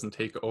Hunt doesn't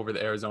take over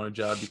the Arizona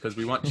job because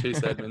we want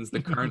Chase Edmonds,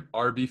 the current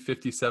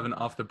RB57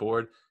 off the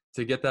board,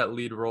 to get that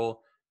lead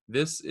role.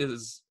 This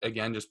is,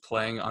 again, just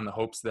playing on the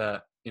hopes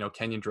that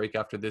Kenyon Drake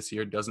after this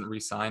year doesn't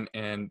re-sign,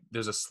 and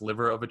there's a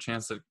sliver of a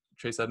chance that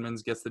Chase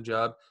Edmonds gets the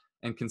job.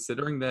 And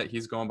considering that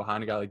he's going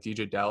behind a guy like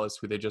DJ Dallas,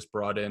 who they just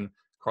brought in,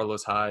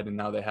 Carlos Hyde, and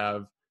now they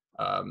have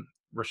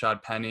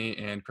Rashad Penny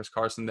and Chris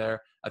Carson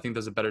there, I think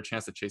there's a better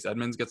chance that Chase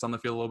Edmonds gets on the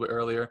field a little bit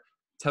earlier.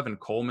 Tevin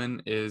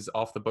Coleman is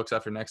off the books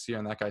after next year,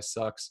 and that guy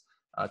sucks.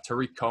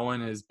 Tariq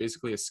Cohen is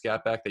basically a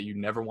scat back that you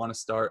never want to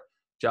start.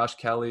 Josh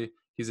Kelly,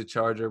 he's a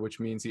Charger, which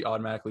means he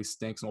automatically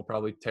stinks and will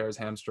probably tear his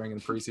hamstring in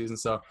preseason.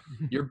 So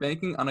you're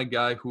banking on a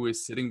guy who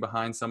is sitting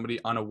behind somebody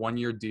on a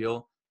one-year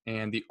deal,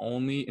 and the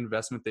only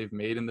investment they've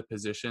made in the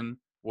position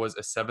was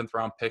a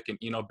 7th-round pick in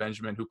Eno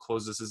Benjamin, who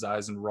closes his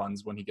eyes and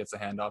runs when he gets a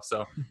handoff.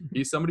 So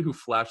he's somebody who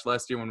flashed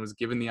last year when was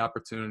given the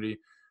opportunity.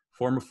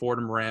 Former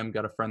Fordham Ram,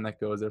 got a friend that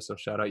goes there, so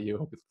shout out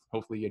you.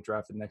 Hopefully you get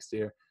drafted next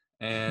year.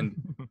 And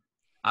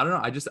I don't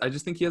know. I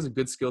just think he has a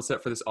good skill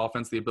set for this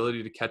offense, the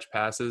ability to catch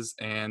passes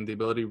and the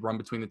ability to run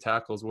between the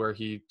tackles, where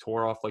he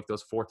tore off like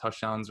those 4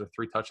 touchdowns or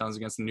 3 touchdowns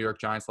against the New York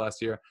Giants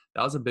last year.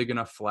 That was a big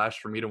enough flash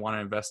for me to want to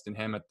invest in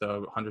him at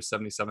the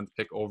 177th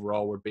pick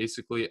overall, where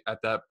basically at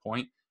that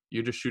point,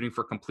 you're just shooting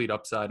for complete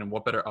upside. And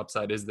what better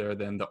upside is there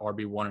than the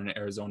RB1 in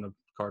Arizona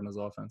Cardinals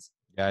offense?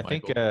 Yeah, I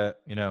think, I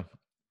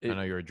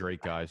know you're a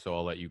Drake guy, so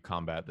I'll let you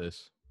combat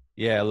this.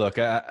 Yeah, look,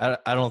 I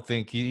don't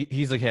think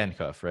he's like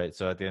handcuffed, right?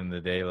 So at the end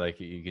of the day, like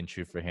you can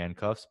shoot for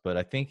handcuffs, but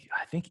I think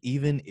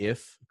even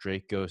if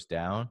Drake goes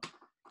down,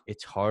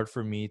 it's hard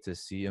for me to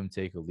see him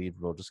take a lead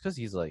role just because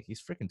he's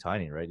freaking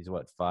tiny, right? He's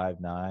what,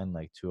 5'9",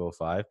 like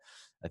 205.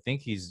 I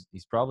think he's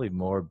probably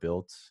more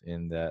built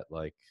in that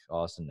like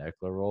Austin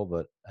Eckler role,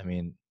 but I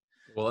mean,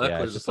 well,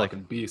 Eckler's just like a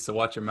beast, so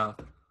watch your mouth.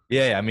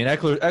 Yeah, I mean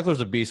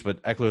Eckler's a beast,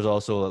 but Eckler's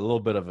also a little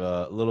bit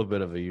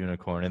of a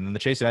unicorn. And then the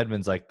Chase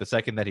Edmonds, like the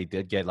second that he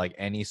did get like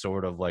any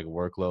sort of like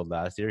workload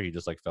last year, he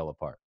just like fell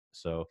apart.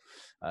 So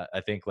I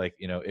think like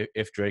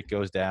if Drake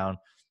goes down,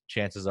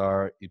 chances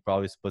are he'd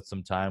probably split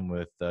some time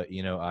with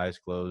eyes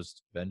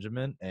closed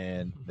Benjamin,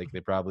 and like they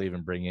probably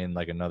even bring in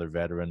like another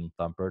veteran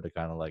thumper to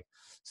kind of like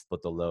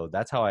split the load.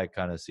 That's how I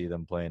kind of see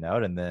them playing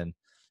out. And then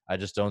I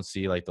just don't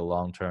see like the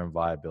long term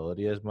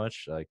viability as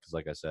much, like because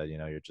like I said,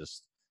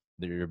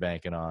 you're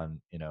banking on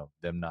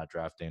them not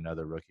drafting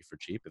another rookie for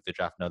cheap. If they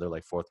draft another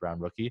like 4th-round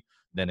rookie,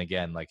 then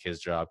again like his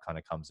job kind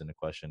of comes into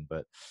question.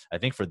 But I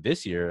think for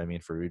this year, I mean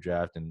for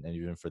redraft and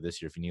even for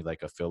this year, if you need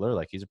like a filler,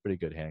 like he's a pretty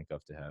good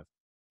handcuff to have.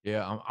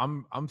 Yeah,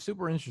 I'm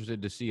super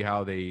interested to see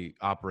how they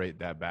operate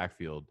that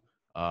backfield.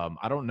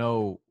 I don't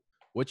know,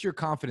 what's your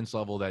confidence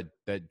level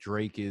that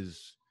Drake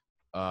is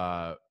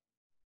I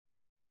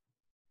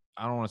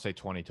don't want to say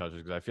 20 touches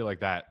because I feel like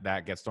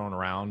that gets thrown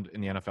around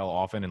in the NFL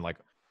often, and like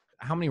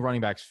how many running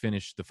backs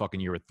finish the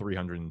fucking year with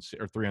 300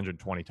 or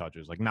 320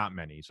 touches? Like not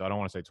many. So I don't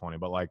want to say 20,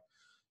 but like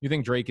you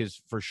think Drake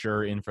is for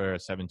sure in for a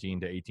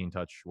 17 to 18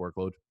 touch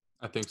workload?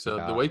 I think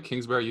so. The way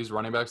Kingsbury used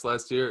running backs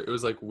last year, it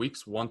was like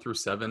weeks 1 through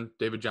 7.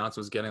 David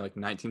Johnson was getting like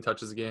 19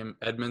 touches a game.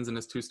 Edmonds in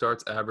his 2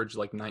 starts averaged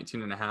like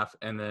 19 and a half.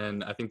 And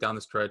then I think down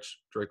the stretch,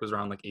 Drake was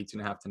around like 18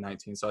 and a half to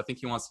 19. So I think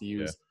he wants to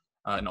use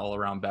an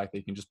all-around back that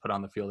he can just put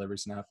on the field every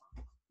snap.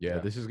 Yeah,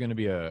 this is going to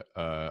be a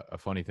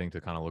funny thing to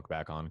kind of look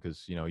back on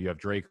because, you have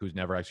Drake who's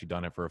never actually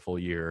done it for a full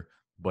year,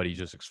 but he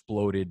just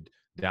exploded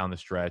down the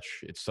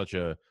stretch. It's such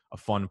a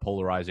fun,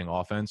 polarizing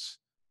offense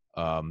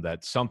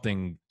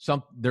that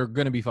there are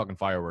going to be fucking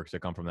fireworks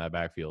that come from that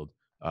backfield,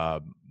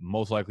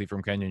 most likely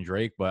from Kenyon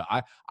Drake. But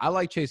I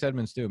like Chase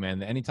Edmonds too,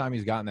 man. Anytime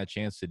he's gotten that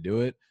chance to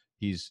do it,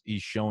 he's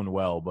shown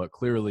well. But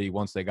clearly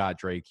once they got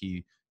Drake,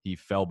 he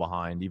fell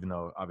behind, even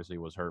though obviously he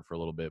was hurt for a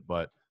little bit.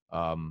 But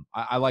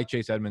I like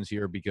Chase Edmonds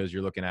here because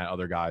you're looking at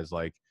other guys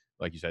like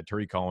you said,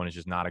 Tariq Cohen is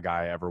just not a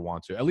guy I ever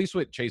want to. At least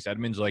with Chase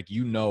Edmonds, like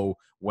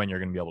when you're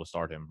going to be able to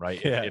start him,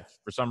 right? Yeah. If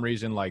for some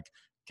reason like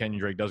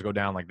Kenyon Drake does go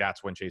down, like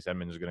that's when Chase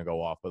Edmonds is going to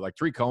go off. But like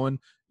Tariq Cohen,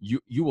 you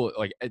will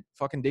like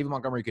fucking David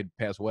Montgomery could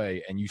pass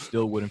away and you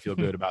still wouldn't feel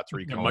good about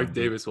Tariq Cohen. Mike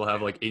Davis will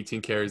have like 18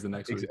 carries the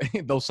next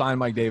week. They'll sign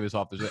Mike Davis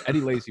off the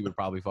Eddie Lacy would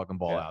probably fucking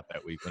ball out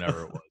that week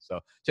whenever it was.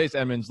 So Chase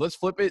Edmonds, let's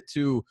flip it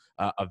to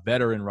a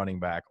veteran running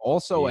back,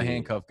 also a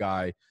handcuff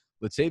guy.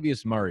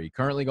 Latavius Murray,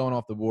 currently going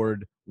off the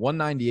board,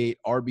 198,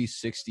 RB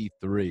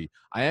 63.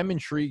 I am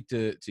intrigued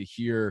to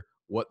hear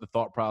what the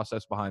thought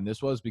process behind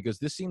this was because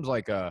this seems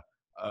like a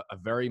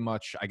very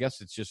much, I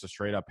guess it's just a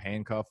straight up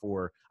handcuff,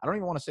 or I don't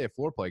even want to say a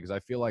floor play because I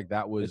feel like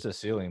that was it's a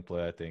ceiling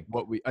play. I think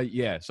what we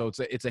so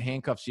it's a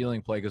handcuff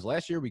ceiling play because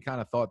last year we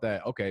kind of thought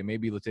that okay,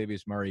 maybe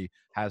Latavius Murray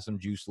has some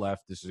juice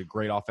left. This is a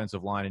great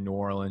offensive line in New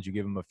Orleans. You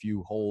give him a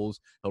few holes,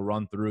 he'll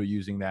run through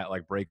using that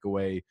like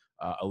breakaway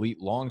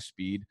elite long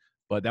speed.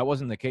 But that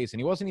wasn't the case, and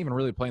he wasn't even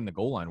really playing the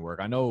goal line work.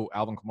 I know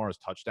Alvin Kamara's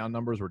touchdown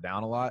numbers were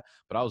down a lot,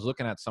 but I was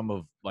looking at some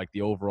of like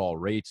the overall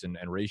rates and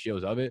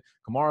ratios of it.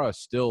 Kamara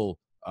still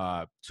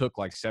took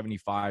like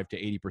 75 to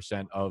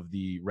 80% of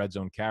the red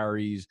zone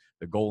carries,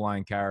 the goal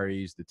line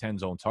carries, the 10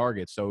 zone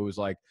targets. So it was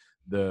like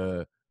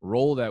the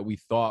role that we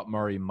thought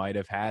Murray might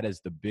have had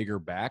as the bigger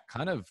back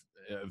kind of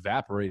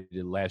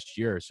evaporated last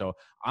year. So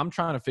I'm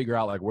trying to figure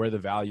out like where the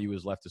value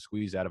is left to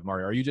squeeze out of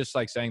Murray. Are you just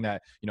like saying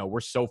that,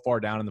 we're so far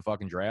down in the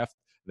fucking draft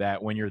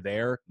that when you're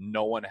there,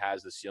 no one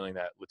has the ceiling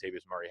that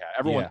Latavius Murray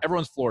had. Yeah.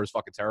 Everyone's floor is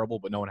fucking terrible,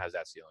 but no one has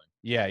that ceiling.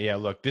 Yeah.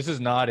 Look, this is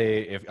not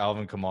if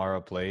Alvin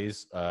Kamara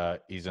plays,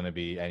 he's going to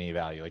be any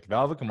value. Like if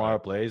Alvin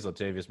Kamara plays,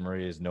 Latavius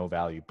Murray is no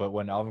value. But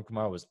when Alvin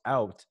Kamara was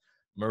out,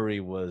 Murray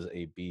was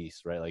a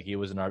beast, right? Like he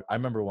was I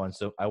remember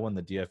so I won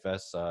the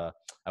DFS.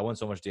 I won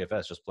so much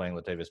DFS just playing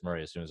Latavius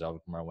Murray as soon as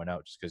Alvin Kamara went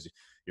out, just because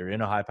you're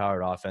in a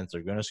high-powered offense,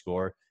 they're going to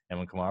score. And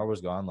when Kamara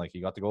was gone, like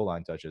he got the goal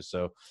line touches.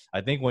 So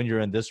I think when you're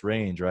in this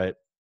range, right,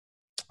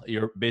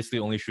 you're basically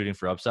only shooting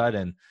for upside.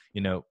 And,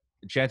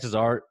 chances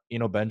are,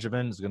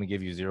 Benjamin is going to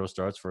give you 0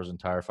 starts for his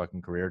entire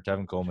fucking career.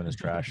 Tevin Coleman is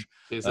trash.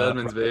 Chase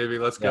Edmonds, baby.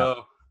 Let's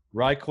go.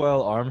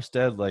 Raquel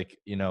Armstead, like,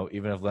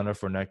 even if Leonard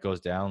Fournette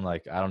goes down,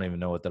 like, I don't even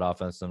know what that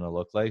offense is going to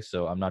look like.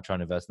 So I'm not trying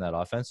to invest in that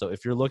offense. So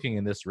if you're looking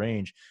in this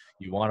range,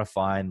 you want to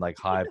find, like,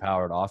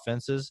 high-powered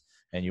offenses,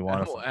 and you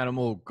want to –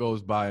 Animal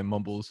goes by and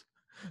mumbles,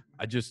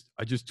 I just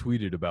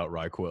tweeted about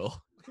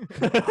Raquel.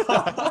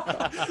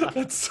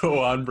 That's so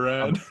on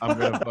brand. I'm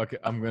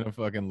gonna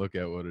fucking look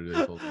at what it is.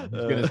 Hold on.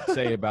 He's gonna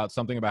say about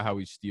something about how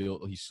he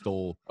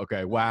stole.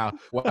 Okay, wow,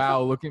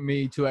 look at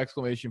me, 2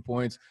 exclamation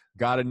points.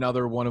 Got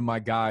another one of my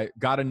guy.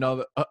 Got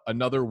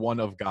another one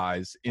of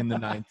guys in the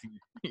 19.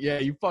 Yeah,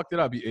 you fucked it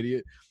up, you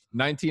idiot.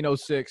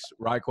 1906,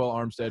 Raquel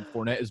Armstead.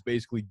 Fournette is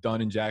basically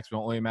done in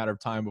Jacksonville. Only a matter of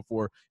time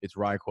before it's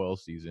Raquel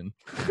season.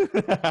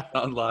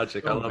 On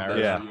logic, I love that.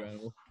 Yeah.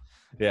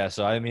 Yeah,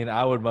 so I mean,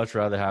 I would much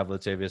rather have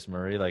Latavius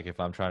Murray, like if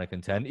I'm trying to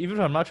contend, even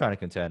if I'm not trying to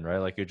contend, right?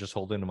 Like you're just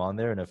holding him on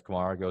there, and if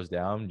Kamara goes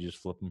down, you just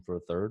flip him for a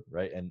third,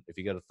 right? And if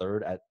you get a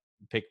third at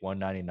pick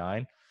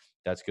 199,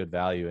 that's good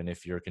value. And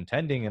if you're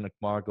contending and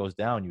Kamara goes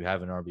down, you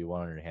have an RB1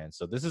 on your hands.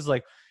 So this is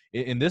like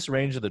in this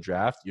range of the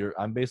draft,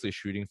 I'm basically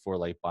shooting for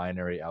like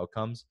binary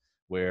outcomes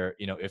where,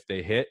 if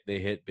they hit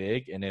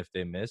big, and if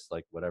they miss,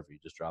 like whatever, you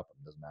just drop them.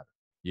 It doesn't matter.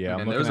 Yeah,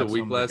 and there was a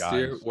week last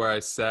year where I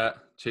sat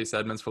Chase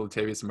Edmonds for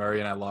Latavius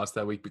Murray, and I lost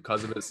that week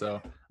because of it. So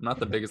I'm not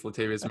the biggest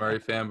Latavius Murray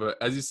fan, but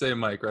as you say,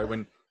 Mike, right,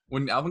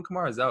 when Alvin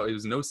Kamara is out, it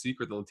was no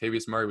secret that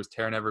Latavius Murray was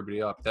tearing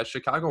everybody up. That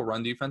Chicago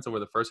run defense over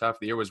the first half of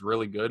the year was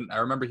really good. I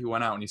remember he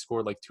went out and he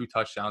scored like 2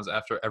 touchdowns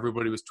after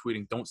everybody was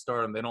tweeting, don't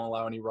start him. They don't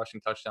allow any rushing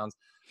touchdowns.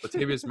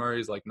 Latavius Murray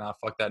is like, nah,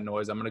 fuck that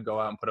noise. I'm going to go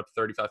out and put up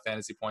 35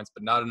 fantasy points,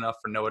 but not enough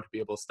for Noah to be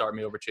able to start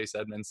me over Chase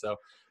Edmonds. So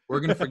we're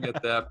going to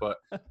forget that. But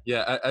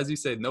yeah, as you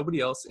said,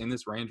 nobody else in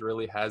this range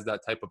really has that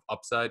type of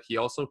upside. He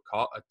also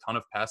caught a ton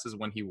of passes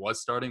when he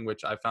was starting,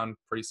 which I found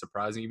pretty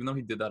surprising, even though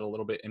he did that a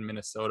little bit in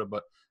Minnesota.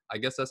 But I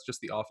guess that's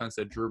just the offense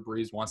that Drew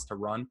Brees wants to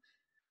run.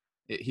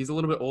 He's a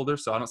little bit older,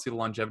 so I don't see the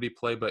longevity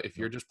play. But if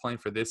you're just playing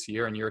for this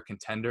year and you're a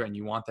contender and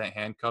you want that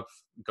handcuff,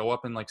 go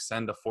up and like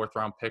send a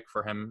 4th-round pick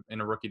for him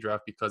in a rookie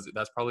draft, because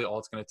that's probably all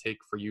it's going to take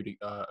for you to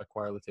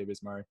acquire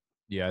Latavius Murray.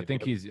 Yeah, I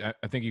think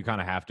you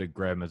kind of have to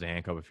grab him as a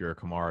handcuff if you're a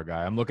Kamara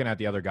guy. I'm looking at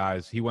the other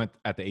guys. He went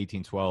at the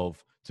 18-12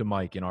 to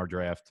Mike in our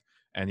draft,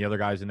 and the other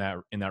guys in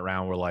that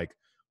round were like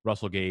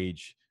Russell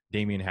Gage,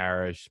 Damian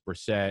Harris,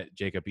 Brissett,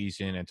 Jacob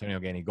Eason, Antonio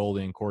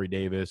Gandy-Golden, Corey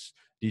Davis,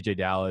 DJ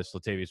Dallas,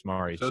 Latavius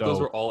Murray. So those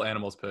were all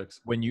animals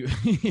picks. When you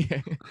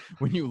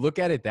look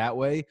at it that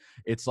way,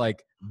 it's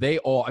like they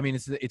all – I mean,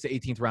 it's the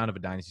 18th round of a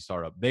dynasty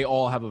startup. They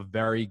all have a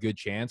very good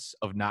chance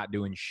of not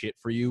doing shit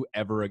for you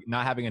ever,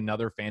 not having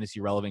another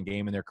fantasy-relevant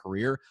game in their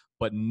career,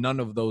 but none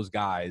of those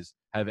guys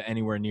have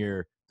anywhere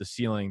near the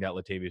ceiling that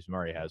Latavius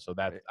Murray has. So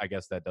that, I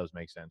guess that does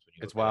make sense. When you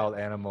it's wild.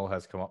 Animal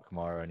has come up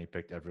Kamara, and he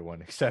picked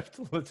everyone except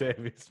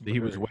Latavius Murray. He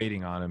was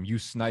waiting on him. You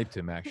sniped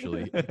him,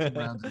 actually. 18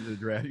 rounds into the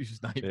draft, you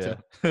sniped him.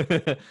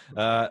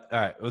 All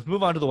right, let's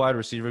move on to the wide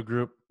receiver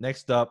group.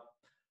 Next up,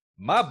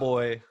 my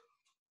boy.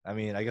 I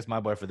mean, I guess my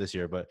boy for this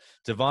year, but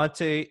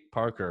DeVante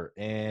Parker.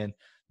 And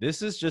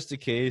this is just a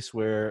case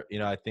where,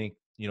 I think,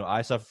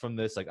 I suffer from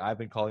this. Like, I've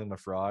been calling him a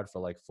fraud for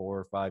like 4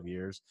 or 5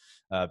 years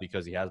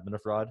because he has been a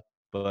fraud.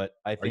 But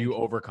I think – Are you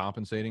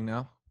overcompensating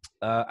now?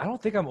 I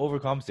don't think I'm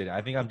overcompensating.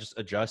 I think I'm just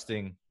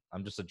adjusting.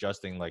 I'm just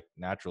adjusting like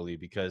naturally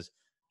because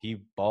he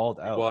balled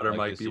out. Water, like,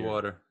 Mike, be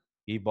water.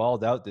 He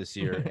balled out this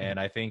year, and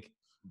I think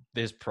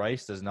his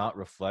price does not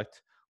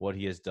reflect what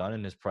he has done,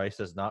 and his price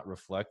does not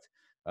reflect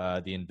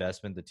the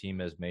investment the team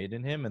has made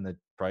in him, and the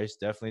price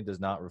definitely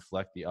does not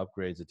reflect the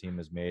upgrades the team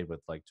has made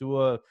with like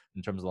Tua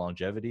in terms of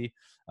longevity.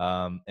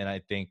 And I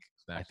think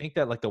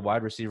that like the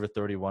wide receiver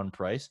 31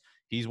 price,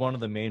 he's one of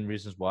the main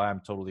reasons why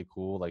I'm totally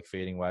cool like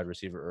fading wide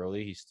receiver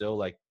early. He's still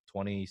like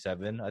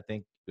 27, I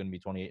think, going to be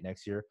 28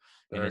 next year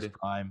in his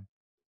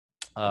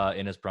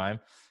prime.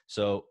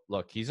 So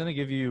look, he's going to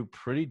give you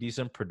pretty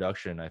decent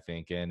production, I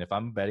think. And if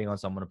I'm betting on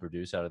someone to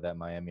produce out of that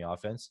Miami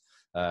offense,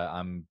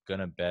 I'm going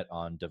to bet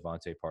on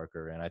DeVante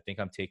Parker. And I think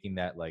I'm taking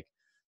that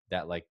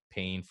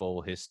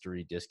painful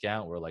history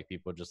discount where like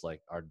people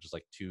are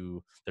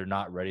they're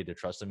not ready to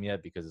trust him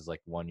yet because it's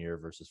like 1 year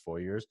versus 4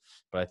 years.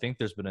 But I think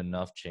there's been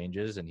enough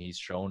changes and he's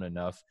shown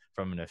enough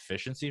from an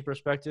efficiency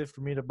perspective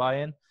for me to buy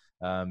in.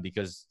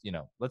 Because,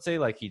 let's say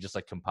like he just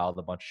like compiled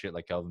a bunch of shit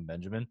like Kelvin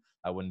Benjamin,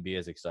 I wouldn't be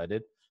as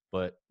excited,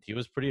 but he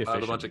was pretty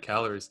efficient. A bunch of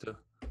calories too.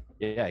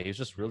 Yeah, he's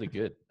just really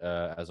good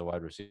as a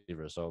wide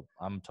receiver. So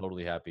I'm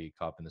totally happy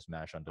copping this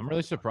mash on I'm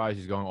really DeVante. surprised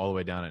he's going all the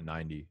way down at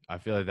 90. I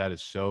feel like that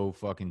is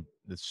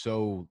that's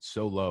so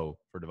low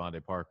for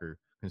Devontae Parker,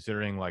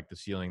 considering like the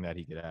ceiling that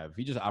he could have. If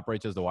he just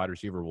operates as the wide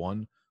receiver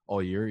one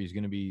all year, he's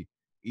going to be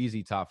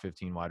easy top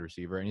 15 wide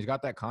receiver. And he's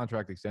got that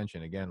contract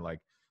extension. Again, like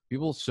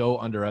people so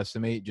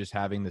underestimate just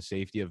having the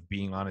safety of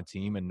being on a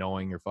team and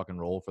knowing your fucking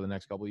role for the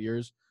next couple of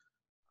years.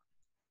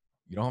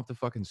 You don't have to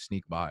fucking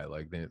sneak by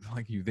like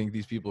you think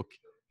these people.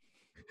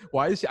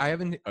 Why is he, I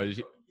haven't?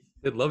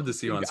 I'd love to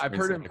see you on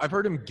screen. I've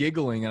heard him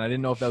giggling, and I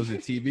didn't know if that was a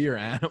TV or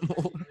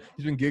animal.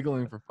 He's been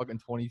giggling for fucking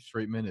 20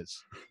 straight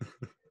minutes.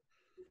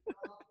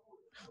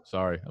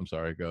 I'm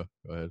sorry. Go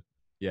ahead.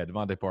 Yeah,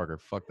 Devontae Parker.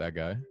 Fuck that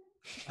guy.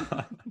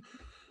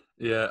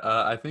 Yeah,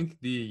 I think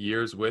the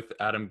years with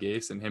Adam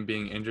Gase and him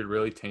being injured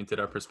really tainted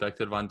our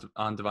perspective on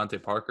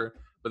Devontae Parker.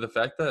 But the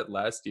fact that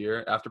last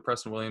year, after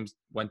Preston Williams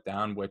went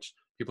down, which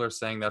people are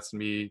saying that's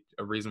going to be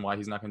a reason why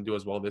he's not going to do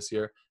as well this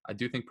year, I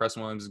do think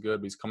Preston Williams is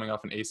good, but he's coming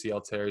off an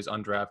ACL tear. He's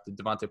undrafted.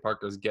 Devontae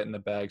Parker is getting the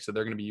bag, so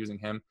they're going to be using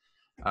him.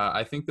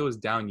 I think those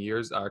down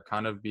years are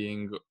kind of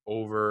being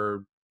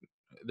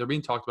they're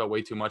being talked about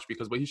way too much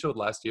because what he showed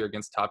last year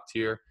against top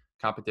tier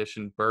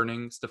competition,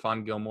 burning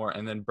Stephon Gilmore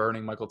and then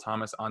burning Michael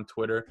Thomas on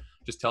Twitter,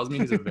 just tells me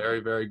he's a very,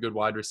 very good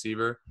wide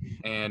receiver.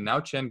 And now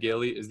Chen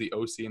Gailey is the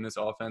OC in this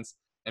offense.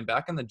 And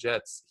back in the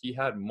Jets, he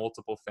had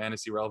multiple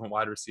fantasy relevant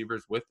wide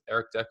receivers with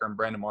Eric Decker and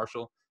Brandon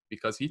Marshall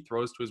because he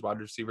throws to his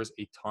wide receivers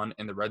a ton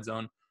in the red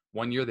zone.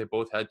 One year, they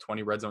both had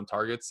 20 red zone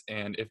targets.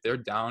 And if they're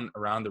down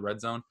around the red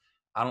zone,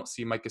 I don't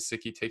see Mike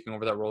Gesicki taking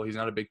over that role. He's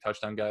not a big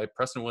touchdown guy.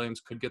 Preston Williams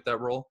could get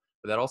that role,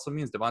 but that also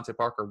means Devontae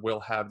Parker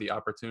will have the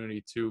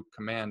opportunity to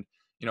command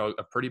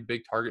a pretty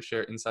big target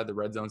share inside the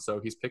red zone.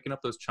 So he's picking up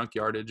those chunk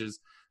yardages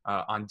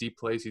on deep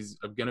plays. He's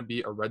going to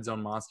be a red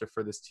zone monster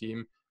for this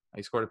team.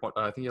 He scored,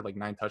 I think he had like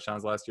 9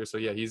 touchdowns last year. So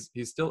yeah, he's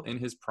still in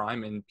his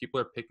prime, and people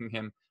are picking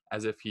him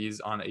as if he's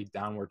on a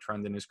downward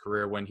trend in his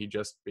career when he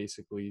just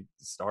basically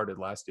started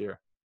last year.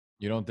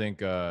 You don't think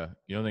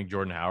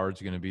Jordan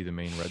Howard's going to be the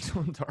main red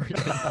zone target?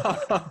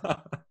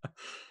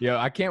 Yeah,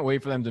 I can't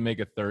wait for them to make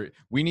a third.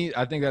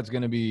 I think that's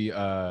going to be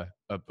a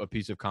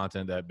piece of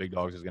content that Big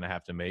Dogs is going to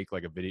have to make,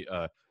 like a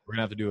video. We're going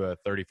to have to do a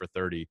 30 for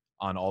 30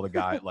 on all the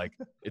guys. Like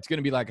it's going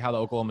to be like how the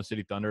Oklahoma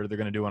City Thunder, they're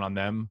going to do it on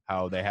them,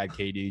 how they had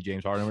KD,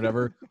 James Harden,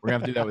 whatever. We're going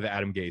to have to do that with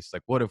Adam Gase.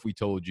 Like, what if we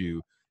told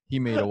you he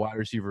made a wide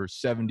receiver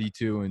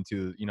 72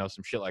 into,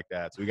 some shit like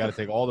that. So we got to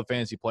take all the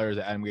fantasy players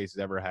that Adam Gase has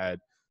ever had,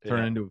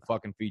 turn it into a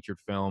fucking featured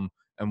film,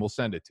 and we'll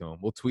send it to him.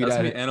 We'll tweet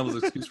at it.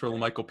 Animal's excuse for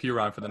Michael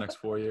Piron for the next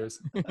 4 years.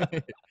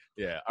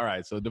 Yeah. All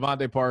right. So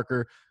Devontae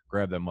Parker,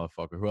 grab that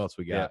motherfucker. Who else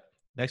we got? Yeah.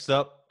 Next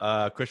up,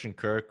 Christian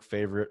Kirk,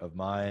 favorite of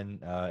mine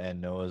and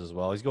Noah's as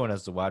well. He's going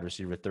as the wide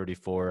receiver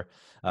 34,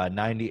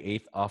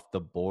 98th off the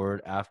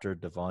board after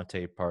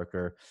Devontae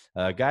Parker.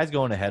 Guys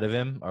going ahead of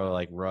him are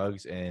like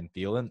Ruggs and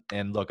Thielen.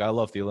 And look, I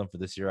love Thielen for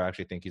this year. I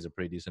actually think he's a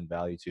pretty decent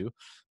value too.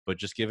 But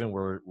just given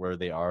where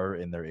they are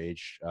in their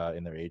age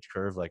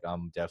curve, like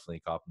I'm definitely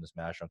copping this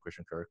mash on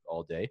Christian Kirk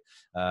all day.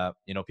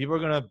 People are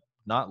gonna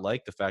not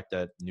like the fact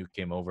that Nuke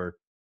came over.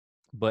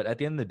 But at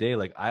the end of the day,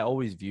 like I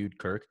always viewed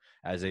Kirk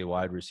as a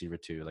wide receiver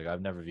too. Like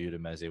I've never viewed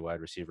him as a wide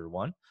receiver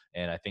one.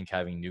 And I think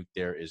having Nuke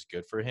there is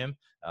good for him.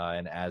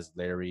 And as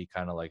Larry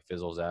kind of like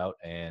fizzles out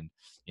and,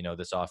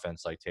 this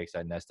offense like takes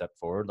that next step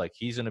forward, like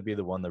he's going to be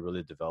the one that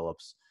really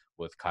develops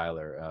with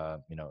Kyler.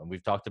 And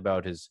we've talked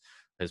about his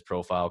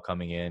profile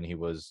coming in. He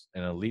was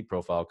an elite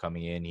profile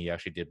coming in. He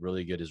actually did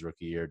really good his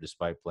rookie year,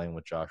 despite playing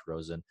with Josh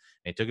Rosen. And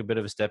he took a bit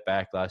of a step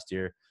back last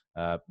year.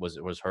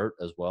 Was hurt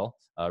as well.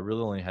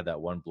 Really only had that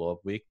one blow up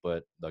week,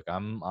 but look,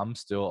 I'm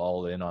still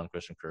all in on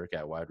Christian Kirk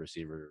at wide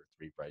receiver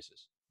 3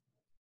 prices.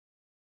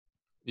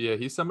 Yeah,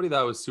 he's somebody that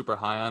I was super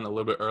high on a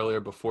little bit earlier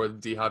before the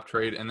D-Hop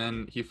trade, and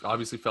then he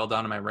obviously fell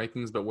down in my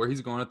rankings. But where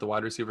he's going at the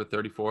wide receiver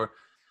 34,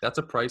 that's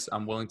a price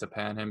I'm willing to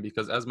pay on him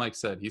because, as Mike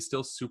said, he's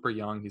still super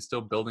young. He's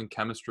still building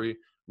chemistry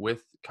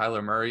with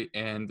Kyler Murray,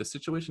 and the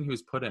situation he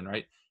was put in,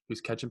 right? He was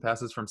catching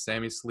passes from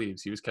Sammy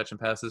Sleeves. He was catching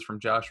passes from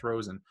Josh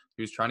Rosen.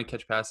 He was trying to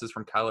catch passes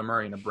from Kyler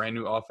Murray in a brand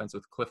new offense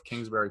with Cliff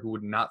Kingsbury, who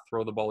would not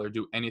throw the ball or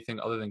do anything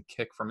other than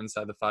kick from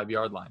inside the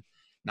 5-yard line.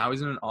 Now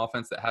he's in an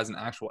offense that has an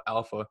actual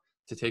alpha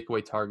to take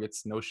away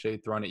targets. No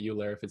shade thrown at you,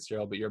 Larry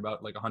Fitzgerald, but you're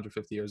about like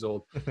 150 years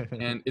old.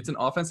 And it's an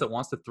offense that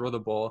wants to throw the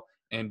ball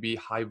and be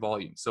high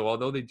volume. So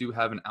although they do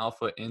have an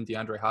alpha in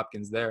DeAndre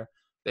Hopkins there,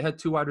 they had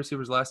 2 wide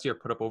receivers last year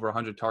put up over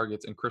 100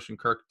 targets, and Christian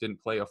Kirk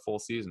didn't play a full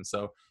season.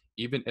 So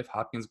even if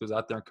Hopkins goes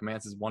out there and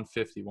commands his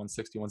 150,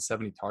 160,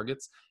 170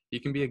 targets, he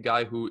can be a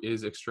guy who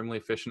is extremely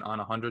efficient on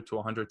 100 to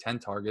 110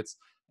 targets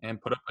and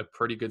put up a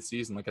pretty good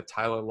season, like a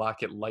Tyler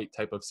Lockett light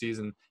type of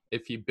season,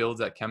 if he builds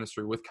that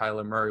chemistry with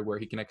Kyler Murray where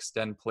he can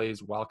extend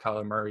plays while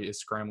Kyler Murray is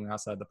scrambling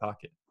outside the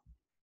pocket.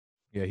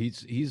 Yeah,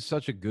 he's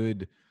such a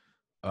good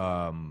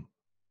role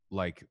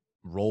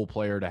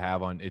player to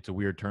have on. It's a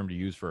weird term to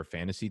use for a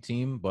fantasy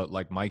team, but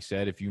like Mike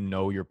said, if you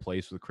know your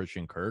place with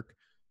Christian Kirk,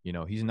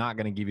 he's not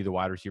going to give you the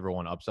wide receiver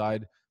 1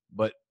 upside,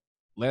 but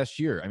last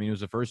year. I mean, it was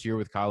the first year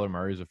with Kyler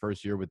Murray. It was the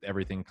first year with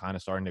everything kind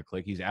of starting to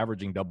click. He's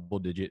averaging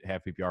double-digit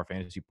half PPR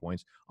fantasy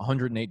points,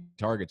 108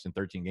 targets in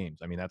 13 games.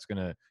 I mean,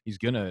 he's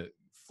gonna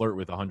flirt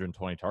with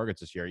 120 targets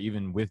this year,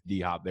 even with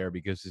D-Hop there,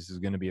 because this is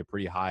going to be a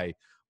pretty high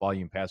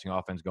volume passing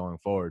offense going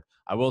forward.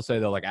 I will say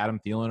though, like Adam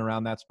Thielen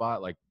around that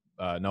spot, like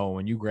Noah,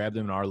 when you grabbed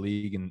him in our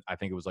league, and I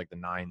think it was like the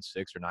 9-6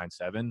 or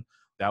 9-7,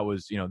 that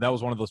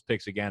was one of those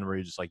picks again where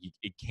you're just like,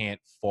 it can't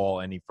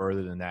fall any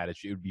further than that. It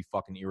would be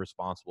fucking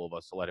irresponsible of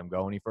us to let him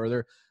go any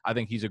further. I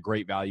think he's a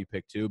great value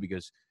pick too,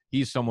 because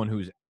he's someone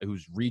his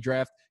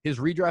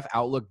redraft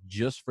outlook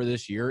just for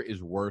this year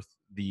is worth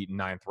the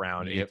 9th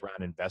round, 8th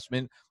round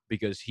investment,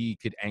 because he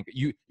could anchor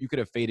you could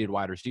have faded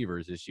wide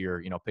receivers this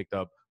year, picked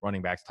up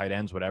running backs, tight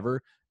ends,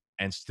 whatever,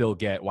 and still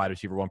get wide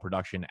receiver 1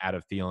 production out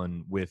of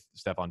Thielen with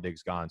Stephon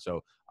Diggs gone.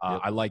 So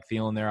I like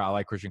Thielen there. I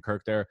like Christian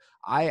Kirk there.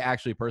 I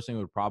actually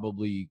personally would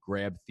probably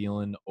grab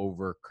Thielen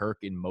over Kirk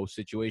in most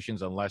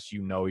situations, unless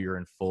you're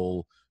in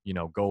full,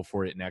 go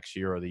for it next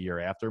year or the year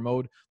after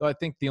mode. Though I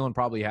think Thielen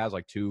probably has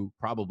like two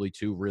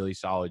really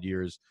solid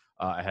years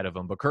ahead of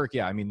him. But Kirk,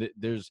 I mean,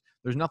 there's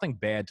nothing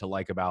bad to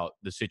like about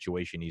the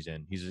situation he's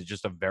in. He's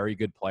just a very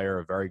good player,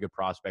 a very good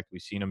prospect.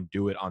 We've seen him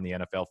do it on the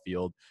NFL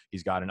field.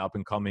 He's got an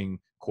up-and-coming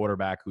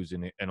quarterback who's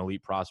an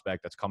elite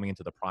prospect that's coming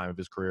into the prime of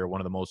his career, one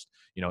of the most,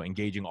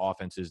 engaging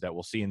offenses that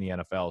we'll see in the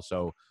NFL.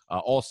 So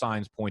all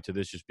signs point to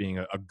this just being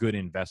a good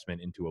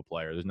investment into a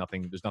player. There's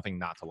nothing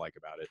not to like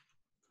about it.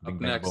 Up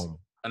next,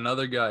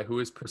 another guy who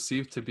is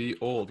perceived to be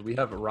old. We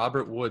have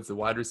Robert Woods, the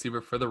wide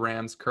receiver for the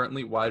Rams,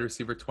 currently wide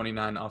receiver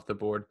 29 off the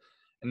board.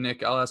 And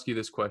Nick, I'll ask you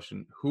this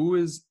question. Who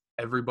is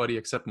everybody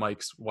except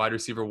Mike's wide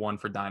receiver 1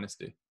 for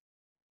Dynasty?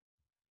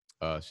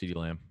 CeeDee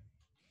Lamb.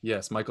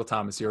 Yes, Michael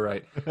Thomas. You're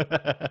right.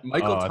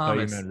 Michael Thomas. I thought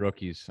you meant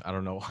rookies. I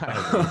don't know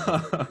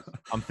why.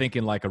 I'm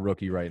thinking like a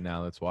rookie right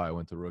now. That's why I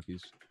went to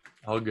rookies.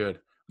 All good.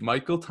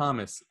 Michael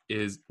Thomas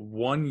is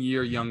 1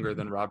 year younger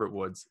than Robert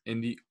Woods.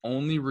 And the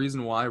only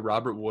reason why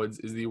Robert Woods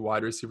is the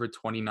wide receiver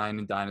 29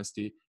 in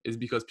Dynasty is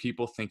because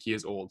people think he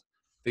is old.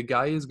 The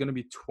guy is going to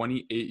be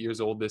 28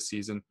 years old this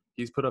season.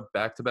 He's put up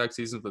back-to-back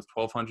seasons with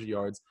 1,200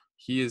 yards.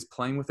 He is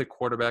playing with a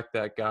quarterback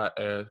that got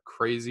a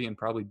crazy and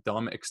probably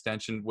dumb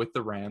extension with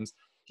the Rams.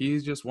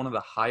 He's just one of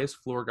the highest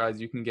floor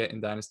guys you can get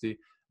in Dynasty. I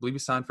believe he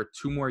signed for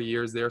 2 more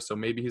years there, so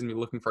maybe he's going to be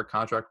looking for a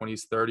contract when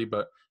he's 30,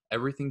 but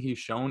everything he's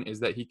shown is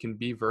that he can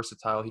be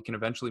versatile. He can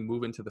eventually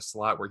move into the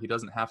slot where he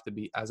doesn't have to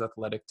be as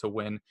athletic to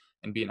win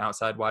and be an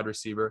outside wide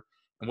receiver.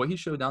 And what he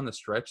showed down the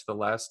stretch the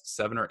last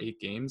 7 or 8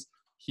 games,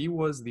 he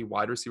was the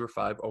wide receiver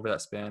 5 over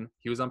that span.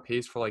 He was on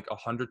pace for like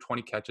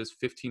 120 catches,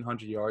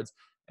 1,500 yards,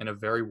 and a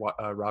very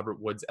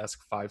Robert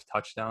Woods-esque 5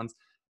 touchdowns.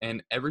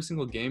 And every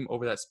single game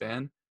over that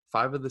span,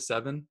 5 of the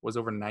 7 was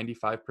over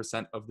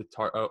 95% of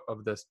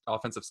the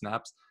offensive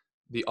snaps.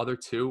 The other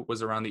 2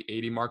 was around the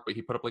 80 mark, but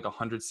he put up like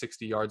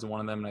 160 yards in one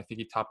of them, and I think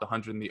he topped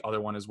 100 in the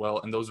other one as well.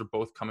 And those are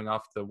both coming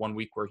off the 1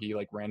 week where he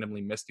like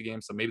randomly missed a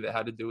game, so maybe that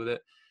had to do with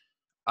it.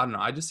 I don't know.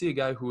 I just see a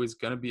guy who is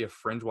going to be a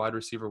fringe wide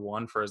receiver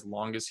 1 for as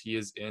long as he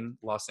is in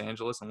Los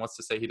Angeles, and what's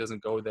to say he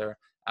doesn't go there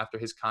after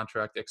his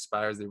contract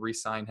expires. They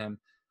re-sign him.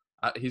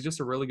 He's just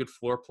a really good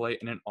floor play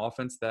in an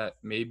offense that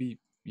may be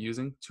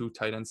using 2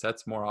 tight end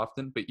sets more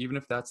often. But even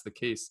if that's the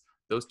case,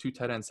 those 2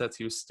 tight end sets,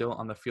 he was still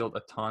on the field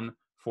a ton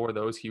for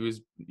those. He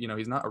was,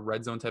 he's not a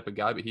red zone type of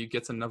guy, but he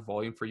gets enough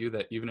volume for you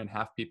that even in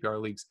half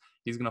PPR leagues,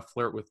 he's going to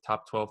flirt with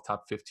top 12,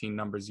 top 15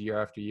 numbers year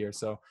after year.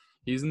 So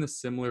he's in the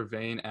similar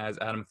vein as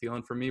Adam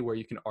Thielen for me, where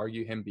you can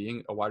argue him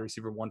being a wide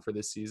receiver 1 for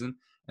this season.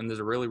 And there's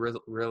a really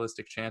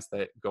realistic chance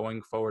that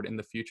going forward in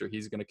the future,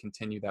 he's going to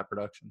continue that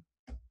production.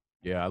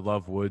 Yeah, I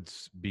love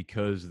Woods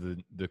because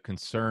the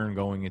concern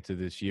going into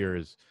this year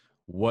is,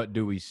 what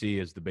do we see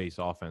as the base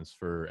offense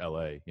for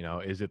LA?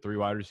 Is it 3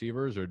 wide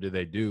receivers, or do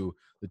they do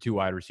the 2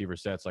 wide receiver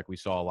sets like we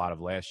saw a lot of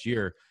last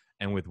year?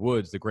 And with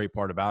Woods, the great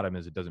part about him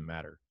is it doesn't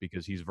matter,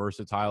 because he's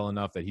versatile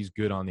enough that he's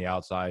good on the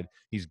outside.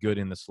 He's good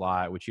in the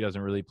slot, which he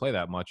doesn't really play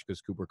that much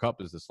because Cooper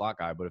Kupp is the slot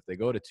guy. But if they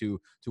go to two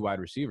wide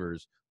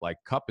receivers, like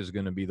Kupp is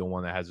going to be the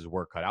one that has his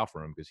work cut out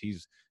for him, because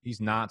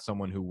he's not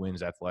someone who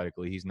wins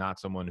athletically. He's not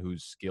someone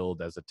who's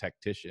skilled as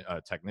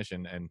a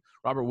technician. And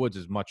Robert Woods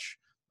is much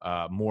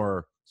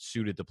more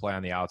suited to play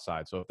on the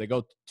outside. So if they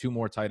go 2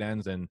 more tight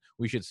ends, then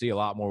we should see a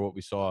lot more what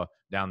we saw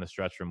down the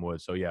stretch from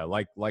Woods. So yeah,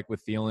 like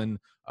with Thielen,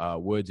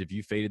 Woods, if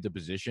you faded the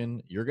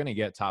position, you're going to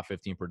get top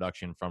 15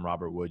 production from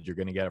Robert Woods. You're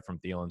going to get it from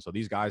Thielen. So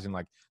these guys in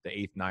like the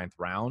 8th, 9th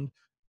round,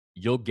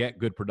 you'll get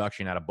good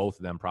production out of both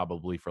of them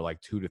probably for like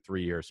 2 to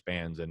 3 year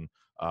spans. And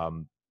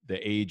the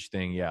age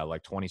thing, yeah,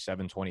 like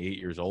 27, 28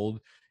 years old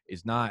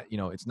is not,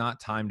 it's not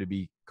time to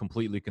be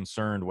completely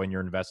concerned when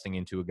you're investing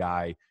into a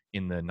guy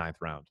in the 9th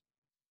round.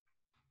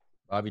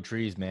 Bobby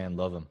Trees, man,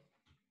 love him.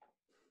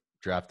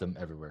 Draft him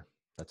everywhere.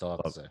 That's all I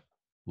have to say.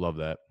 Love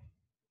that.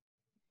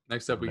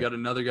 Next up, we got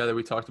another guy that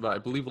we talked about, I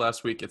believe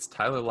last week. It's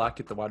Tyler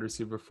Lockett, the wide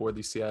receiver for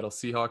the Seattle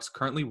Seahawks.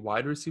 Currently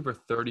wide receiver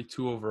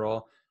 32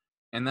 overall,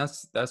 and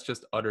that's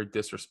just utter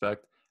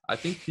disrespect. I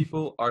think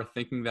people are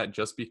thinking that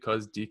just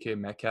because DK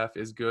Metcalf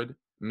is good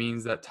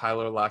means that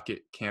Tyler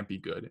Lockett can't be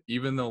good,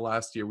 even though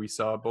last year we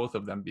saw both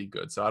of them be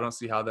good. So I don't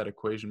see how that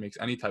equation makes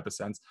any type of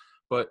sense.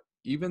 But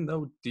even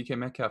though DK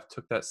Metcalf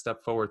took that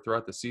step forward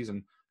throughout the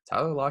season,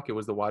 Tyler Lockett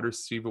was the wide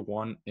receiver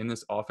one in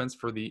this offense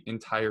for the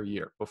entire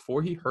year.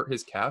 Before he hurt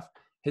his calf,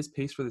 his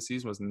pace for the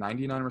season was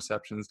 99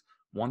 receptions,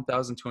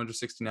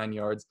 1,269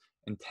 yards,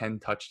 and 10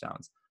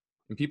 touchdowns.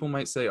 And people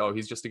might say, oh,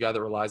 he's just a guy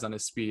that relies on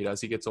his speed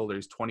as he gets older.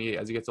 He's 28.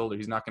 As he gets older,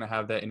 he's not going to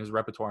have that in his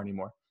repertoire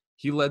anymore.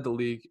 He led the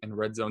league in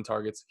red zone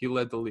targets. He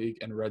led the league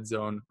in red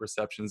zone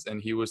receptions,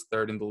 and he was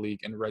third in the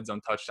league in red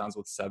zone touchdowns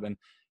with 7.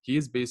 He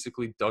is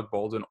basically Doug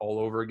Baldwin all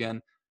over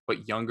again,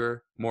 but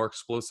younger, more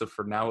explosive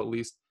for now at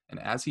least. And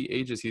as he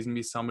ages, he's going to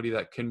be somebody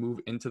that can move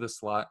into the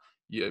slot,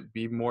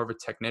 be more of a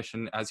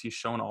technician as he's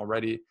shown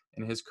already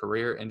in his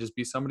career, and just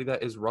be somebody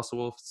that is Russell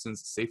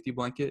Wilson's safety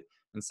blanket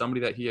and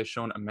somebody that he has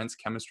shown immense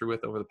chemistry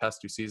with over the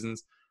past 2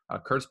 seasons.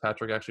 Curtis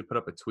Patrick actually put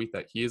up a tweet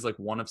that he is like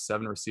one of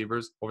 7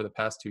 receivers over the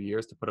past 2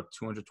 years to put up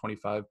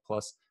 225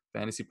 plus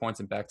fantasy points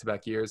in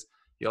back-to-back years.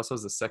 He also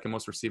has the second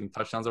most receiving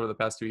touchdowns over the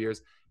past 2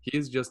 years. He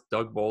is just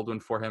Doug Baldwin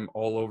for him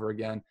all over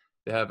again.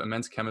 They have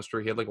immense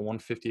chemistry. He had like a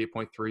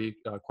 158.3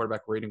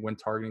 quarterback rating when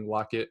targeting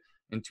Lockett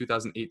in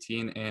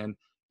 2018. And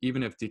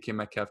even if DK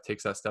Metcalf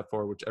takes that step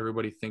forward, which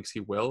everybody thinks he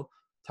will,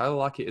 Tyler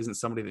Lockett isn't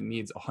somebody that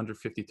needs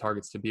 150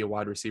 targets to be a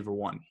wide receiver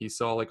one. He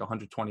saw like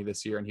 120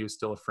 this year, and he was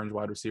still a fringe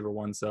wide receiver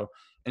one. So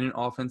in an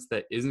offense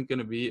that isn't going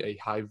to be a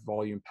high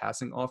volume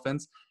passing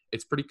offense,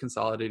 it's pretty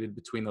consolidated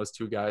between those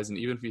two guys. And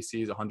even if he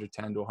sees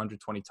 110 to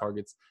 120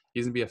 targets,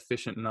 he's going to be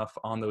efficient enough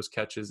on those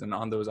catches and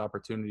on those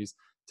opportunities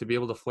to be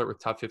able to flirt with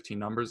top 15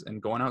 numbers.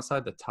 And going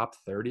outside the top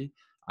 30,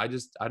 I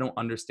don't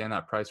understand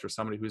that price for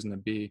somebody who's going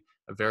to be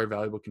a very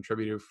valuable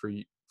contributor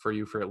for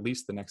you for at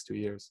least the next 2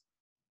 years.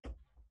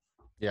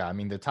 Yeah, I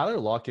mean the Tyler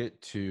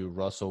Lockett to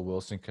Russell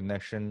Wilson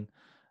connection,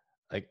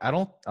 like I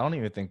don't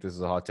even think this is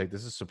a hot take.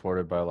 This is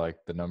supported by like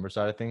the number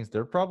side of things.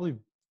 They're probably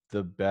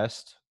the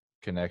best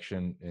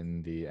connection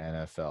in the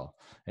NFL.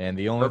 And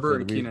the only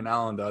Herbert and Keenan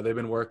Allen, though, they've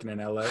been working in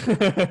LA.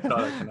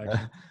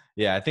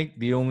 Yeah, I think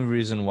the only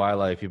reason why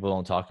like people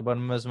don't talk about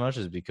him as much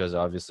is because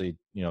obviously,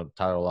 you know,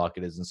 Tyler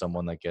Lockett isn't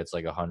someone that gets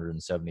like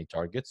 170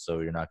 targets, so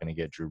you're not going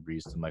to get Drew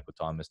Brees to Michael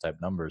Thomas type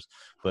numbers.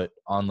 But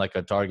on like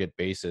a target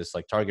basis,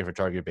 like target for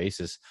target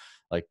basis,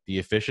 like the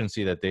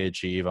efficiency that they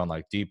achieve on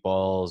like deep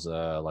balls,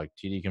 like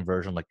TD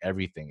conversion, like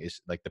everything is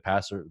like the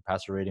passer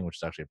rating, which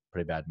is actually a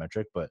pretty bad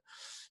metric, but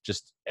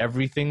just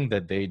everything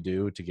that they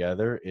do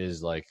together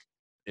is like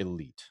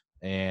elite.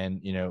 And,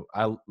 you know,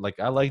 I like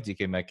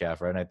DK Metcalf,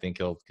 right? And I think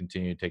he'll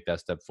continue to take that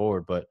step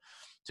forward. But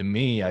to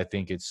me, I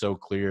think it's so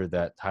clear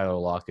that Tyler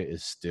Lockett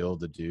is still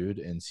the dude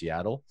in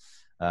Seattle.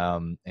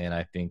 And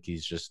I think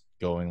he's just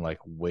going like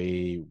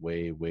way,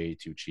 way, way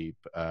too cheap.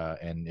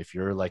 And if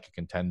you're like a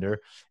contender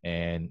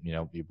and, you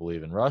know, you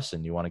believe in Russ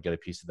and you want to get a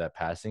piece of that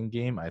passing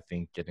game, I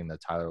think getting the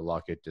Tyler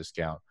Lockett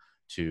discount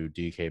to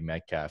DK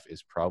Metcalf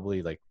is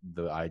probably like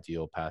the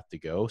ideal path to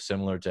go,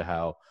 similar to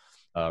how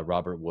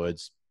Robert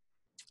Woods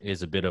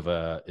is a bit of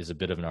an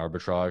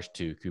arbitrage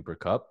to Cooper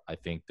Kupp. I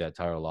think that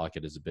Tyler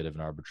Lockett is a bit of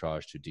an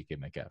arbitrage to DK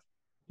Metcalf.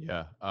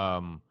 Yeah.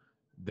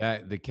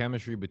 That the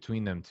chemistry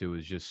between them two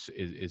is just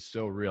is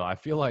so real. I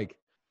feel like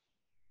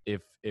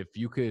if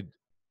you could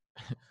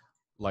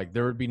like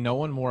there would be no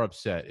one more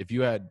upset if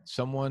you had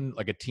someone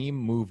like a team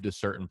moved a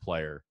certain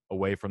player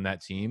away from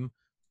that team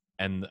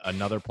and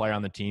another player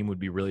on the team would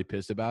be really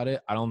pissed about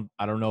it. I don't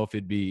know if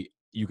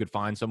you could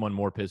find someone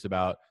more pissed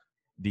about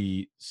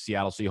the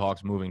Seattle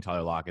Seahawks moving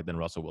Tyler Lockett than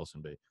Russell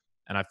Wilson be.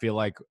 And I feel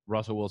like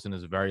Russell Wilson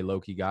is a very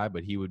low-key guy,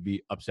 but he would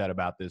be upset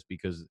about this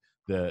because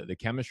the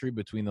chemistry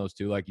between those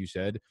two, like you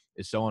said,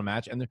 is so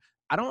unmatched. And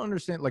I don't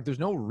understand, like there's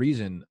no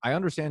reason. I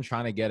understand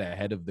trying to get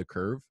ahead of the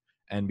curve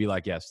and be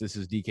like, yes, this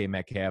is DK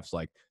Metcalf's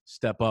like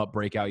step up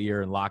breakout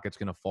year and Lockett's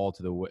going to fall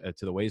to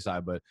the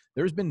wayside. But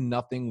there's been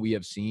nothing we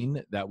have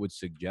seen that would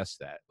suggest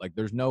that. Like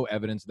there's no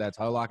evidence that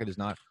Tyler Lockett is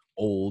not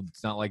old.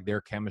 It's not like their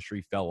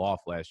chemistry fell off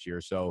last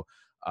year. So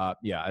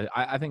yeah,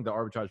 I think the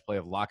arbitrage play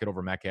of Lockett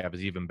over Metcalf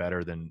is even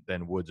better than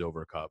Woods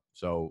over Kupp.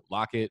 So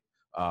Lockett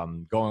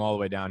going all the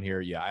way down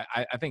here. Yeah,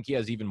 I think he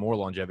has even more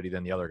longevity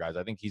than the other guys.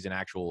 I think he's an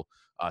actual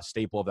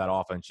staple of that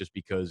offense just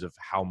because of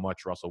how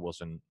much Russell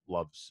Wilson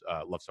loves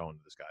throwing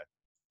to this guy.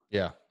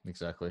 Yeah,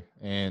 exactly.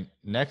 And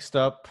next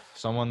up,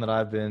 someone that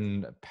I've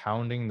been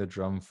pounding the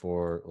drum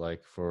for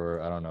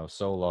I don't know,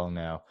 so long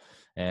now.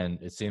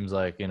 And it seems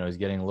like, you know, he's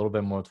getting a little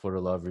bit more Twitter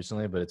love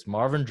recently, but it's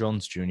Marvin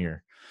Jones Jr.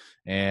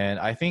 And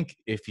I think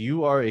if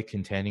you are a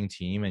contending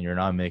team and you're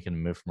not making a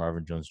move for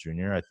Marvin Jones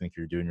Jr., I think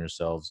you're doing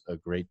yourselves a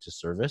great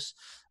disservice.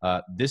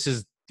 This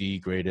is the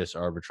greatest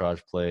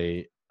arbitrage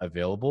play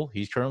available.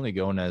 He's currently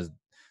going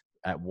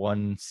at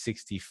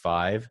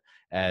 165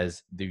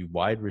 as the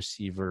wide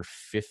receiver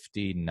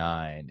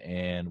 59.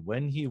 And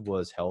when he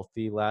was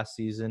healthy last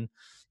season,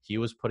 he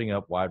was putting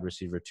up wide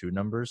receiver 2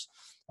 numbers.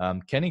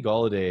 Kenny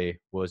Golladay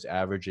was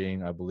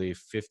averaging, I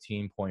believe,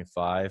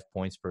 15.5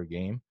 points per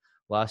game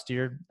last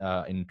year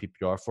in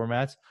PPR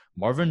formats.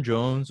 Marvin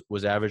Jones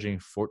was averaging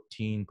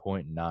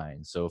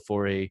 14.9. So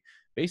for a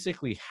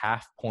basically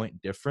half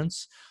point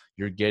difference.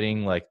 You're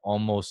getting like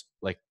almost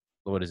like,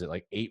 what is it,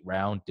 like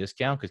 8-round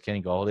discount, because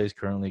Kenny Galladay is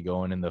currently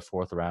going in the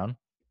 4th round,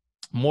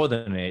 more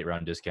than an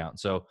 8-round discount.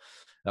 So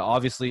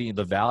obviously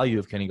the value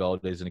of Kenny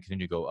Galladay is going to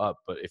continue to go up.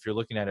 But if you're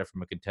looking at it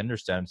from a contender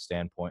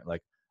standpoint,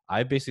 like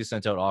I basically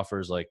sent out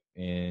offers like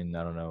in,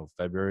 I don't know,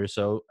 February or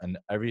so, and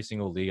every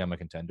single league I'm a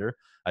contender,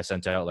 I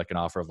sent out like an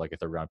offer of like a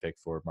 3rd round pick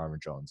for Marvin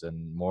Jones.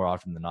 And more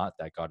often than not,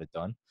 that got it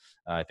done.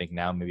 I think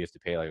now maybe you have to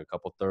pay like a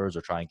couple thirds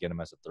or try and get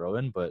him as a throw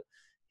in, but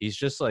he's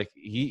just like,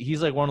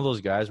 he's like one of those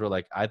guys where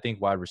like, I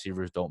think wide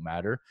receivers don't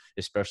matter,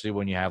 especially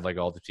when you have like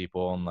all the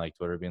people on like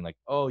Twitter being like,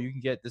 oh, you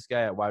can get this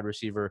guy at wide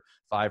receiver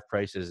 5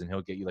 prices and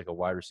he'll get you like a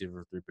wide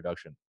receiver 3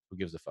 production. Who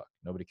gives a fuck?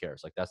 Nobody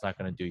cares. Like, that's not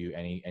going to do you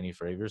any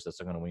favors.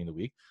 That's not going to win you the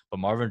week. But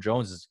Marvin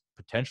Jones is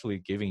potentially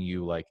giving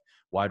you like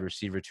wide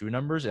receiver 2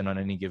 numbers, and on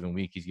any given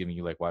week, he's giving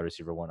you like wide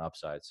receiver 1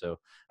 upside. So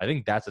I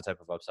think that's the type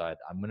of upside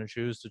I'm going to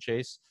choose to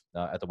chase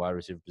at the wide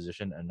receiver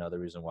position. Another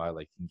reason why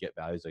like you can get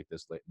values like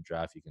this late in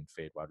draft, you can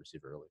fade wide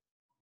receiver early.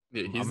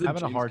 Yeah, he's I'm the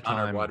having a James hard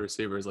Conner time. wide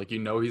receivers. Like,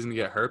 he's going to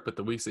get hurt, but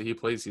the weeks that he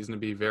plays, he's going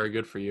to be very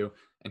good for you.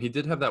 And he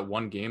did have that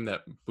one game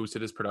that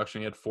boosted his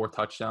production. He had 4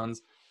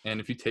 touchdowns.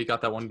 And if you take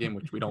out that one game,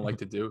 which we don't like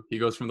to do, he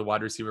goes from the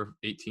wide receiver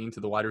 18 to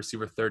the wide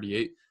receiver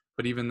 38.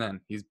 But even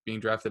then, he's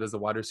being drafted as the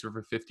wide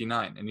receiver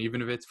 59. And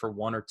even if it's for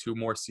 1 or 2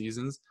 more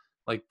seasons,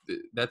 like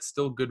that's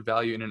still good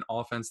value in an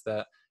offense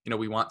that,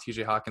 we want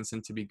TJ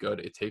Hawkinson to be good.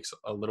 It takes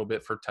a little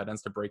bit for tight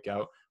ends to break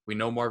out. We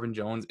know Marvin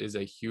Jones is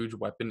a huge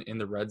weapon in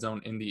the red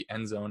zone, in the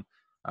end zone.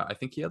 I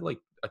think he had like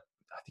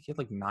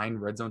 9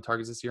 red zone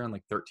targets this year in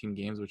like 13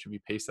 games, which if you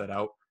pace that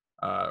out,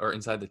 or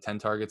inside the 10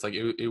 targets, like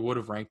it would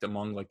have ranked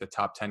among like the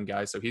top 10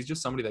 guys. So he's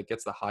just somebody that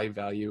gets the high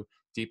value,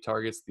 deep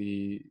targets,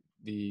 the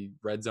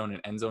red zone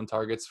and end zone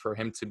targets, for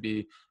him to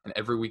be an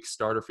every week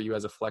starter for you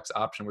as a flex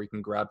option where you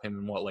can grab him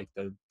in like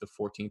the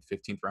 14th,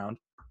 15th round.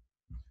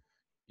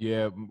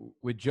 Yeah,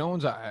 with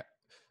Jones, I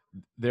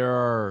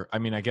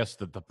guess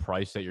the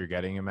price that you're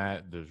getting him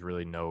at, there's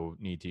really no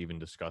need to even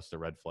discuss the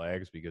red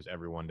flags because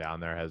everyone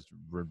down there has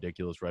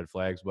ridiculous red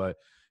flags. But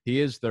he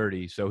is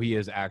 30, so he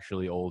is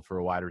actually old for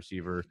a wide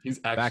receiver. He's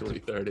actually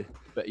 30.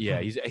 But yeah,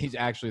 he's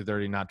actually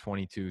 30, not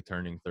 22,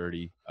 turning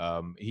 30.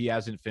 He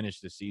hasn't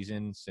finished the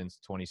season since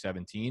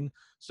 2017.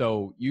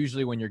 So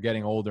usually when you're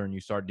getting older and you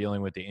start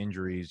dealing with the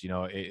injuries,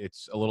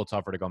 it's a little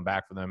tougher to come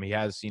back from them. He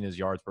has seen his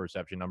yards per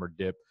reception number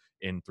dip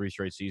in 3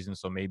 straight seasons.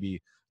 So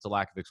maybe it's a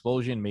lack of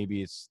explosion.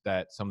 Maybe it's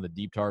that some of the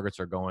deep targets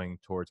are going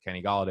towards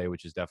Kenny Galladay,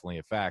 which is definitely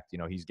a fact.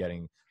 He's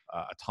getting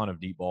a ton of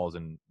deep balls,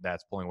 and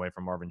that's pulling away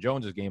from Marvin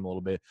Jones's game a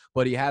little bit.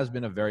 But he has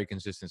been a very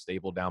consistent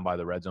staple down by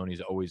the red zone.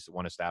 He's always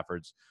one of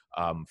Stafford's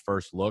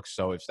first looks.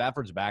 So if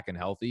Stafford's back and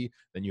healthy,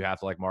 then you have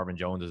to like Marvin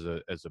Jones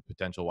as a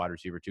potential wide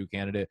receiver 2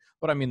 candidate.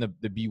 But I mean,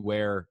 the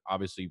beware,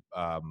 obviously,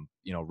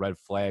 red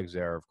flags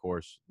there, of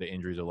course, the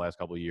injuries of the last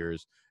couple of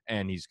years,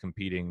 and he's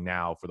competing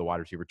now for the wide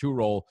receiver 2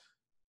 role,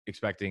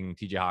 expecting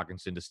TJ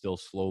Hawkinson to still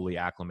slowly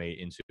acclimate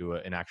into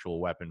an actual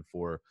weapon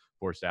for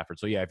Stafford.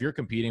 So yeah, if you're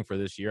competing for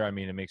this year, I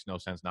mean, it makes no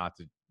sense not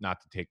to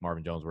take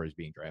Marvin Jones where he's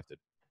being drafted.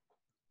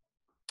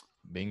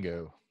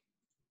 Bingo.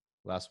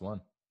 Last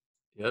one.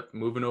 Yep.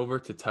 Moving over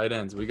to tight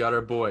ends. We got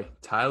our boy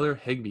Tyler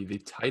Higbee, the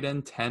tight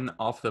end 10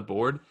 off the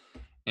board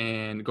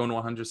and going to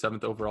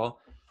 107th overall.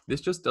 This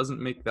just doesn't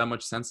make that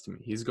much sense to me.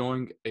 He's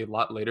going a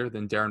lot later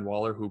than Darren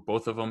Waller, who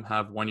both of them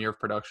have 1 year of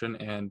production,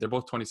 and they're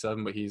both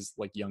 27, but he's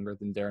like younger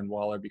than Darren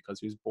Waller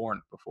because he was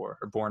born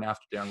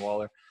after Darren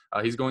Waller.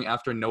 He's going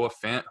after Noah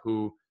Fant,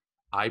 who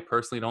I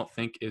personally don't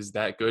think is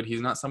that good.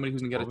 He's not somebody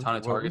who's gonna get a ton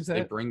of targets.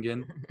 They bring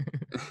in,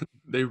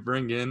 they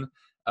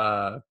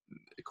have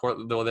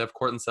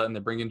Cortland Sutton, they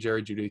bring in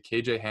Jerry Jeudy,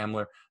 KJ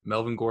Hamler,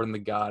 Melvin Gordon, the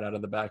God, out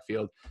of the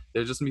backfield.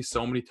 There's just gonna be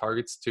so many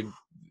targets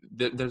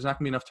there's not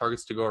gonna be enough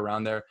targets to go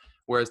around there.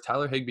 Whereas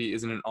Tyler Higbee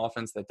is in an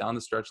offense that down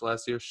the stretch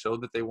last year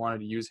showed that they wanted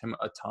to use him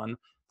a ton.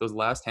 Those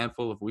last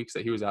handful of weeks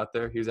that he was out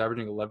there, he was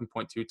averaging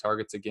 11.2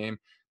 targets a game.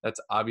 That's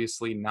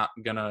obviously not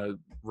going to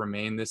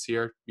remain this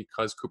year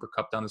because Cooper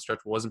Kupp down the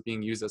stretch wasn't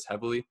being used as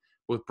heavily.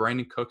 With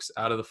Brandon Cooks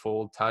out of the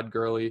fold, Todd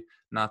Gurley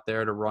not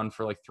there to run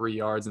for like 3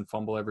 yards and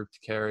fumble every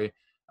carry.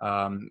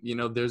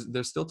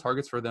 There's still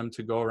targets for them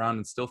to go around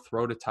and still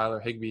throw to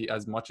Tyler Higbee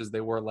as much as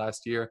they were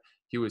last year.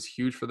 He was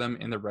huge for them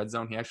in the red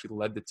zone. He actually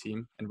led the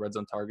team in red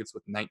zone targets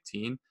with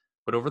 19.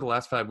 But over the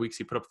last 5 weeks,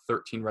 he put up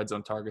 13 red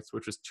zone targets,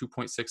 which was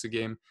 2.6 a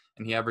game,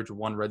 and he averaged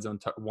one red zone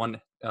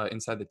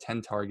inside the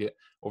 10 target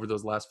over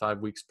those last 5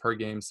 weeks per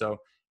game. So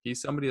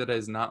he's somebody that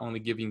is not only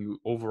giving you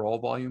overall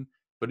volume,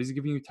 but he's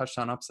giving you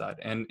touchdown upside.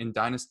 And in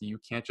Dynasty, you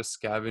can't just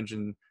scavenge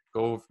and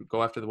go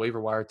after the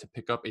waiver wire to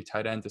pick up a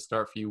tight end to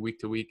start for you week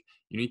to week.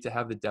 You need to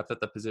have the depth at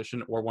the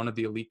position or one of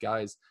the elite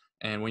guys.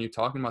 And when you're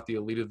talking about the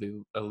elite of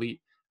the elite,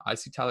 I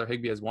see Tyler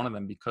Higbee as one of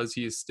them because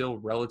he is still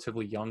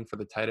relatively young for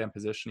the tight end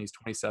position. He's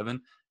 27,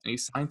 and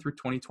he's signed through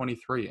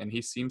 2023, and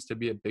he seems to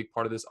be a big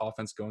part of this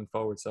offense going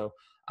forward. So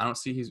I don't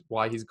see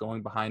why he's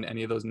going behind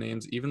any of those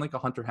names, even like a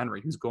Hunter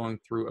Henry, who's going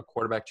through a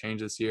quarterback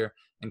change this year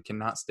and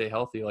cannot stay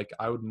healthy. Like,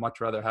 I would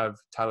much rather have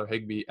Tyler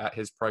Higbee at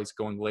his price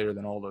going later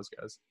than all those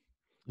guys.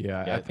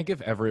 Yeah, I think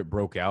if Everett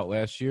broke out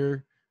last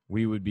year,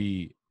 we would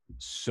be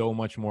so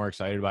much more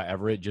excited about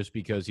Everett just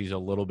because he's a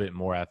little bit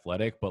more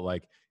athletic. But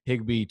like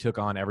Higbee took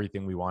on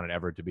everything we wanted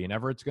Everett to be, and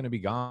Everett's going to be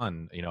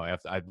gone.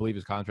 After I believe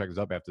his contract is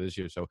up after this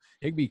year, so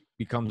Higbee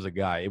becomes a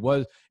guy.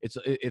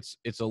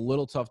 It's a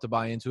little tough to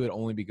buy into it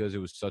only because it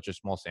was such a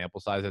small sample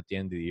size at the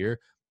end of the year.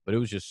 But it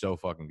was just so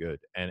fucking good,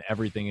 and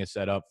everything is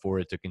set up for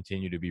it to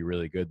continue to be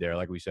really good there.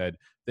 Like we said,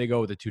 they go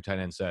with the 2 tight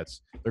end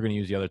sets. They're going to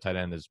use the other tight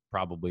end as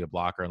probably a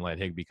blocker and let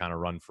Higbee kind of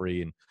run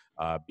free and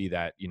be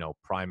that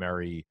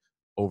primary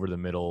over the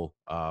middle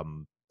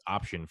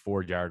option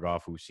for Jared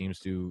Goff, who seems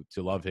to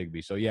love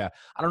Higbee. So yeah,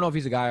 I don't know if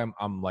he's a guy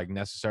I'm like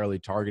necessarily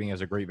targeting as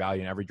a great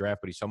value in every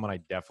draft, but he's someone I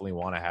definitely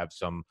want to have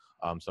some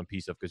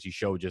piece of because he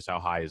showed just how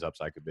high his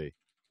upside could be.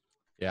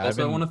 Yeah.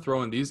 Also, I want to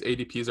throw in these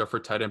ADPs are for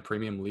tight end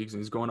premium leagues,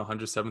 and he's going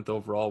 107th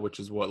overall,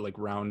 which is what, like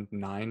round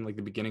 9, like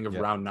the beginning of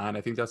round 9.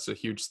 I think that's a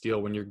huge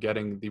steal when you're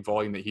getting the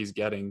volume that he's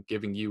getting,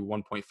 giving you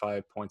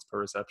 1.5 points per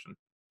reception.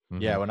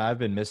 Yeah, when I've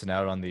been missing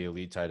out on the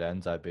elite tight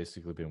ends, I've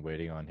basically been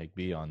waiting on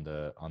Higbee on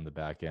the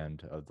back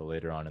end of the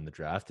later on in the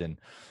draft. And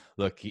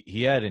look,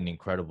 he had an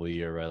incredible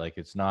year, right? Like,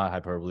 it's not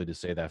hyperbole to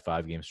say that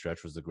 5-game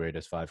stretch was the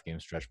greatest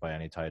 5-game stretch by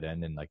any tight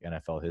end in like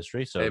NFL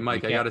history. So hey,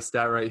 Mike, I got a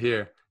stat right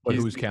here. But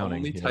He's who's the counting?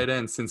 only tight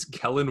end since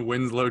Kellen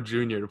Winslow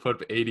Jr. to put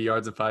up 80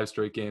 yards in 5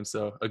 straight games.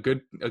 So a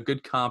good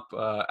comp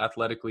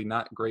athletically,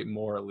 not great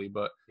morally,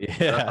 but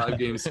that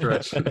 5-game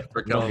stretch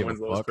for Kellen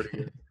Winslow is pretty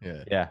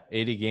good. Yeah,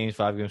 80 games,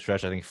 5-game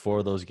stretch. I think 4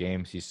 of those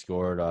games he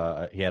scored.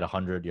 He had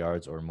 100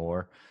 yards or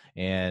more.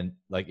 And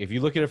like, if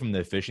you look at it from the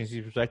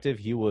efficiency perspective,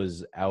 he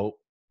was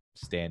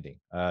outstanding.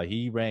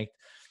 He ranked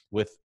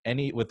with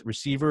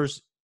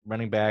receivers,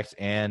 running backs,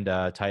 and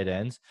tight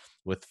ends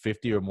with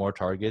 50 or more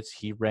targets.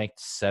 He ranked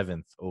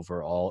 7th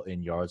overall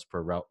in yards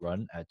per route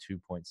run at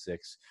 2.6.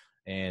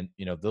 And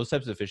those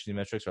types of efficiency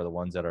metrics are the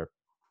ones that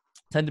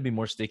tend to be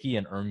more sticky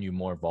and earn you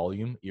more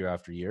volume year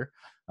after year.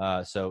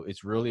 So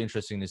it's really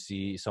interesting to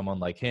see someone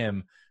like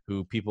him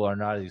who people are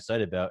not as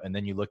excited about. And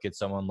then you look at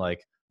someone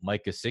like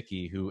Mike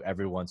Gesicki, who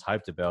everyone's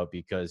hyped about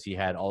because he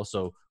had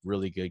also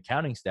really good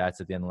counting stats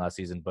at the end of last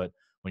season. But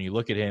when you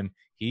look at him,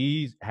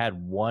 he had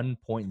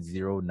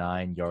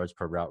 1.09 yards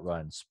per route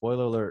run.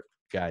 Spoiler alert,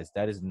 guys,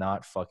 that is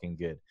not fucking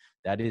good.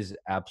 That is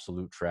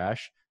absolute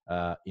trash.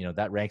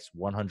 That ranks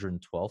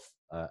 112th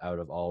out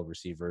of all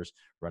receivers,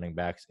 running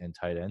backs, and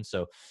tight ends.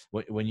 So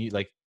when you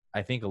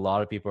I think a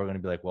lot of people are going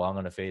to be like, well, I'm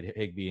going to fade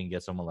Higbee and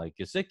get someone like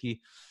Gesicki.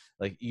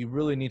 Like, you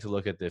really need to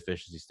look at the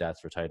efficiency stats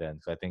for tight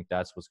ends. I think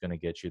that's what's going to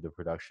get you the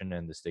production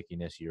and the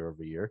stickiness year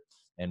over year.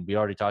 And we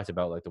already talked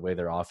about like the way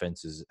their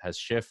offense has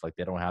shifted. Like,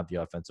 they don't have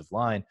the offensive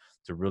line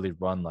to really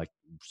run like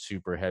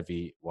super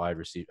heavy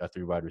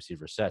 3 wide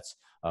receiver sets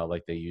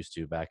like they used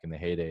to back in the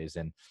heydays.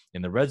 And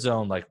in the red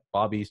zone, like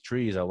Bobby's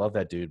trees, I love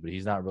that dude, but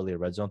he's not really a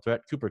red zone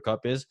threat. Cooper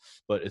Kupp is,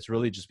 but it's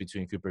really just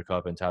between Cooper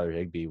Kupp and Tyler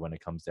Higbee when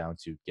it comes down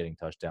to getting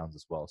touchdowns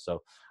as well.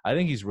 So I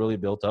think he's really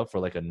built up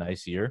for like a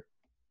nice year.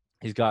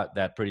 He's got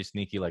that pretty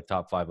sneaky, like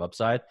top 5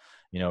 upside.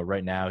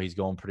 Right now he's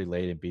going pretty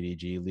late in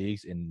BDGE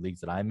leagues. In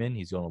leagues that I'm in,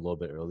 he's going a little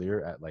bit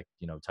earlier at like,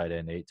 tight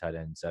end 8, tight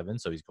end 7.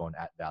 So he's going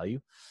at value.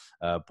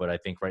 But I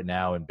think right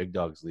now in big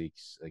dogs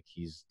leagues, like,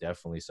 he's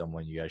definitely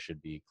someone you guys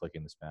should be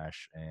clicking the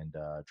smash and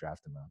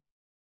draft him out.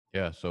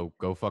 Yeah, so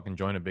go fucking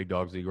join a Big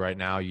Dogs League right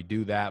now. You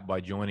do that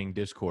by joining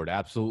Discord.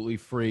 Absolutely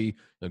free.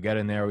 You'll get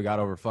in there. We got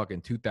over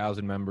fucking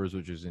 2,000 members,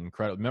 which is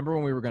incredible. Remember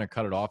when we were going to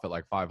cut it off at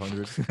like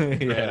 500?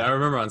 Yeah, I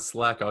remember on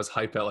Slack, I was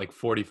hyped at like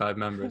 45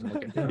 members. I'm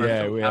like,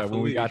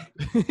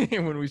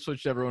 when we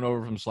switched everyone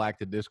over from Slack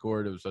to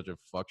Discord, it was such a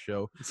fuck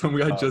show. Some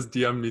guy just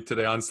DM'd me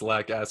today on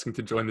Slack asking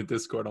to join the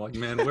Discord. I'm like,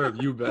 man, where have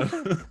you been?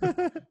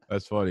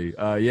 That's funny.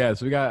 So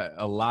we got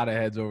a lot of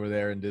heads over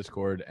there in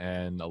Discord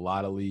and a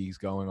lot of leagues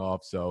going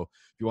off. So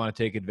if you want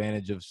to take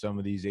advantage of some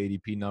of these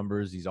ADP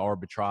numbers, these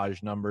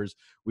arbitrage numbers,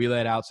 we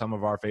laid out some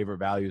of our favorite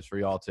values for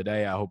y'all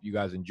today. I hope you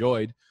guys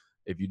enjoyed.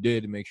 If you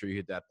did, make sure you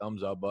hit that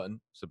thumbs up button.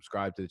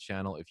 Subscribe to the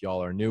channel. If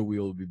y'all are new, we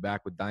will be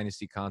back with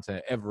Dynasty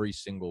content every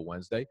single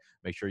Wednesday.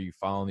 Make sure you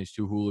follow these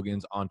 2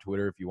 hooligans on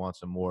Twitter if you want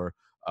some more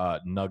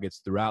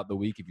nuggets throughout the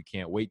week, if you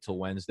can't wait till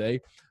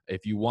Wednesday.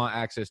 If you want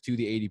access to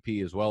the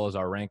ADP as well as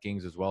our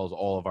rankings, as well as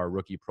all of our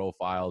rookie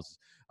profiles,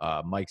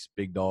 Mike's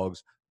Big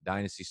Dogs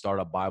Dynasty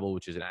Startup Bible,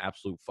 which is an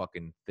absolute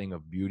fucking thing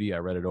of beauty. I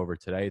read it over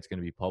today. It's going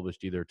to be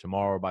published either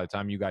tomorrow. By the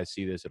time you guys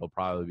see this, it'll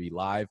probably be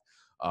live.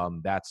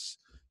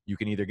 You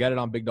can either get it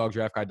on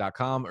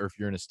BigDogsDraftGuide.com, or if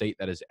you're in a state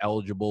that is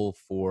eligible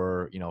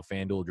for,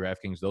 FanDuel,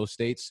 DraftKings, those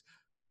states,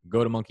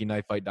 go to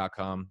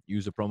monkeyknifefight.com,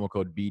 use the promo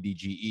code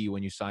BDGE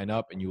when you sign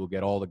up, and you will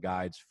get all the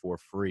guides for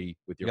free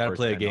with your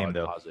first $10 deposit. You got to play a game,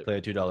 though. Play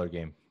a $2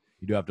 game.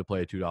 You do have to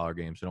play a $2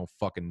 game, so don't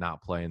fucking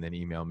not play and then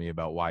email me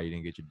about why you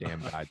didn't get your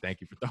damn guide. Thank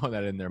you for throwing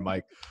that in there,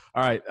 Mike.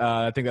 All right,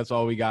 I think that's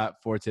all we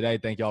got for today.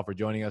 Thank you all for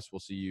joining us. We'll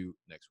see you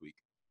next week.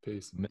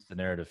 Peace. Missed the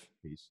narrative.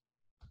 Peace.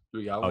 Do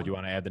you want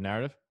to add the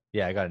narrative?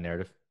 Yeah, I got a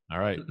narrative. All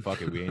right,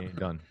 fuck it. We ain't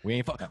done. We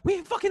ain't fucking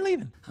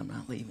leaving. I'm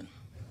not leaving.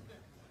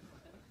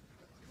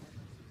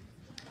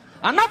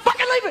 I'm not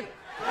fucking leaving!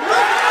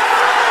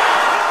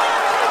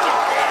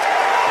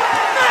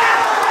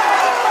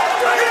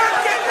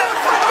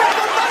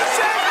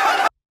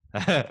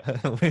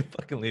 We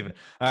fucking leave it.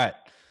 All right.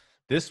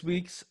 This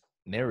week's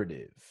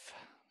narrative.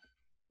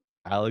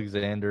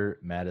 Alexander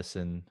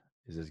Mattison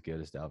is as good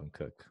as Dalvin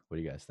Cook. What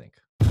do you guys think?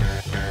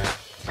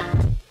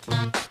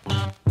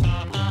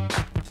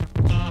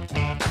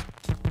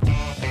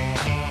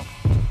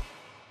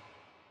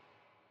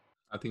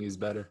 I think he's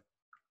better.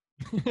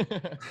 Get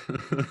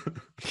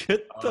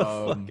the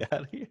fuck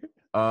out of here.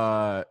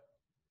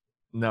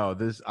 No,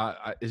 this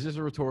is this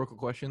a rhetorical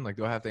question? Like,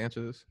 do I have to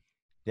answer this?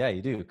 Yeah,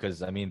 you do,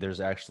 because I mean, there's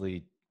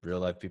actually real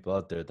life people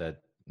out there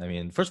that, I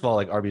mean, first of all,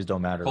 like RBs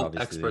don't matter. Cult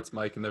obviously, experts,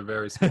 Mike, and they're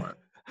very smart.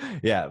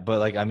 Yeah, but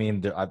like, I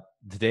mean,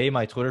 today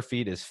my Twitter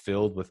feed is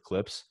filled with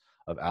clips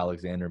of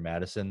Alexander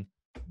Mattison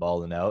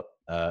balling out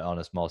on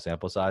a small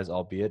sample size,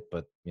 albeit.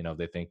 But you know,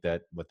 they think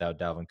that without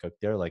Dalvin Cook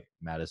there, like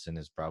Mattison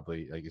is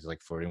probably like he's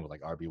like flirting with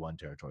like RB1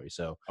 territory.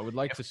 So I would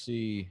like to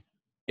see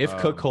if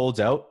Cook holds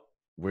out,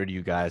 where do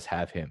you guys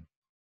have him?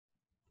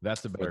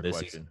 That's the better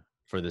question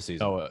for this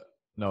season.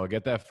 No,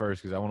 get that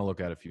first because I want to look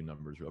at a few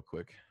numbers real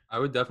quick. I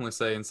would definitely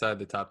say inside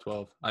the top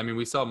 12. I mean,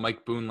 we saw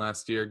Mike Boone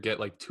last year get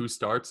like 2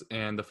 starts,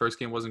 and the first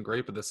game wasn't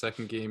great, but the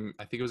second game,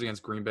 I think it was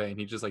against Green Bay, and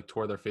he just like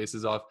tore their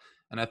faces off.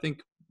 And I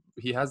think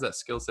he has that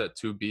skill set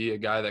to be a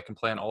guy that can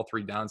play on all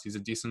 3 downs. He's a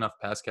decent enough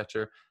pass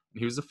catcher, and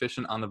he was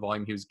efficient on the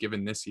volume he was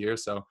given this year.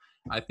 So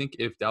I think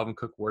if Dalvin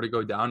Cook were to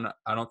go down,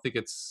 I don't think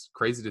it's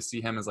crazy to see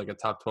him as like a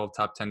top 12,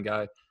 top 10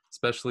 guy,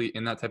 especially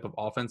in that type of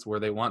offense where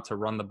they want to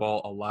run the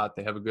ball a lot.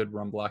 They have a good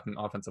run blocking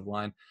offensive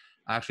line.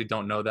 I actually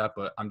don't know that,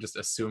 but I'm just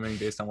assuming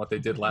based on what they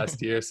did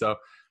last year. So,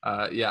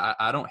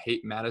 I don't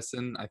hate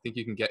Mattison. I think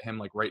you can get him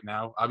like right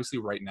now. Obviously,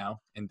 right now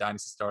in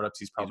Dynasty startups,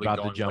 he's probably about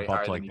going to jump way up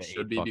higher to like than the he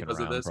should be because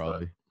of this.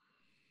 But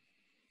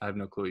I have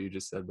no clue what you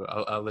just said, but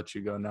I'll let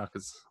you go now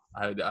because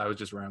I was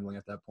just rambling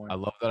at that point. I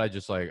love that I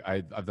just like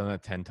I've done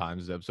that 10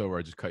 times this episode where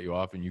I just cut you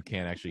off and you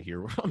can't actually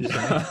hear what I'm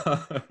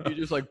saying. You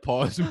just like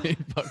pause me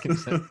fucking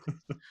sentence.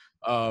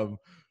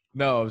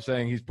 No, I'm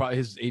saying his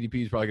ADP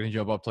is probably going to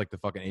jump up to like the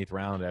fucking 8th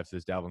round after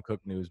this Dalvin Cook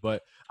news.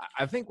 But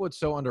I think what's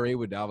so underrated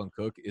with Dalvin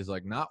Cook is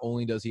like not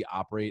only does he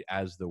operate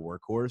as the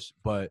workhorse,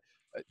 but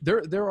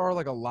there are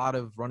like a lot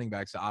of running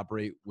backs that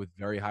operate with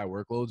very high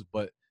workloads,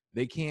 but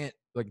they can't.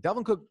 Like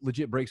Dalvin Cook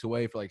legit breaks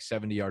away for like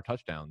 70-yard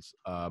touchdowns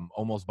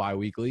almost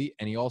bi-weekly,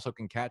 and he also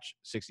can catch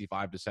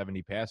 65 to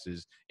 70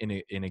 passes in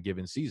a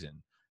given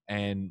season.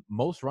 And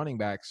most running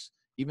backs,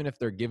 even if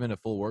they're given a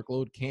full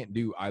workload, can't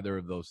do either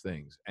of those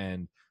things.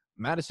 And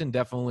Mattison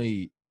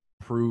definitely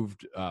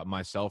proved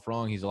myself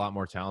wrong. He's a lot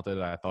more talented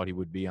than I thought he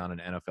would be on an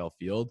NFL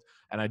field.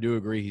 And I do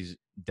agree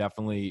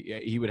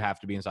he would have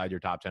to be inside your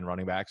top 10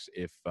 running backs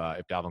if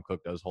Dalvin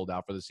Cook does hold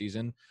out for the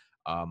season.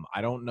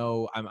 I don't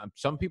know.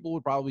 Some people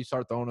would probably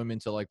start throwing him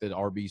into like the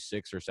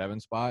RB6 or 7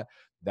 spot.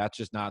 That's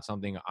just not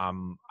something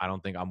I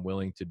don't think I'm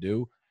willing to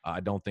do. I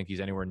don't think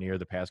he's anywhere near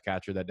the pass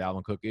catcher that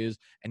Dalvin Cook is,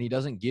 and he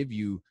doesn't give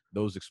you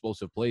those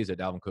explosive plays that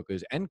Dalvin Cook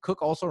is. And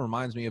Cook also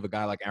reminds me of a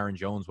guy like Aaron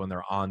Jones when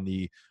they're on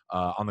the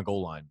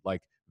goal line,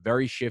 like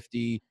very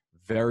shifty,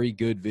 very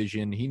good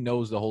vision. He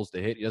knows the holes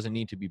to hit. He doesn't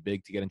need to be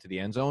big to get into the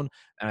end zone.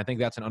 And I think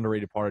that's an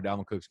underrated part of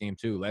Dalvin Cook's game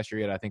too. Last year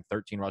he had, I think,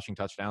 13 rushing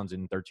touchdowns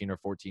in 13 or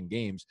 14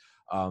 games.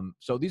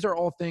 So these are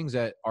all things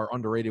that are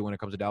underrated when it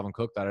comes to Dalvin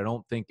Cook that I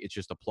don't think it's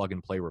just a plug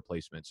and play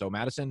replacement. So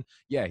Mattison,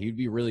 yeah, he'd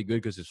be really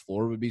good because his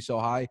floor would be so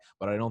high,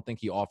 but I don't think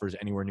he offers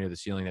anywhere near the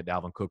ceiling that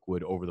Dalvin Cook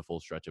would over the full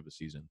stretch of a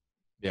season.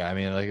 Yeah, I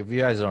mean, like if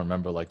you guys don't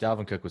remember, like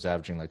Dalvin Cook was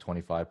averaging like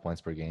 25 points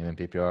per game in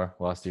PPR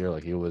last year.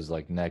 Like he was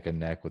like neck and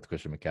neck with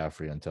Christian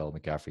McCaffrey until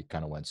McCaffrey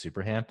kind of went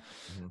super ham.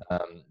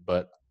 Mm-hmm.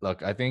 But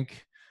look, I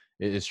think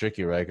it's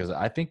tricky, right? Because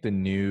I think the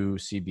new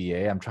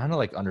CBA, I'm trying to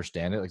like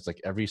understand it. It's like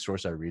every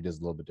source I read is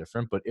a little bit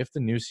different. But if the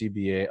new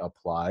CBA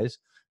applies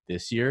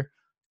this year,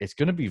 it's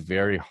going to be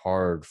very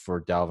hard for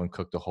Dalvin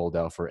Cook to hold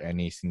out for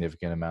any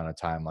significant amount of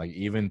time. Like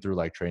even through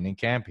like training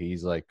camp,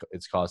 he's like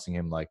it's costing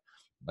him like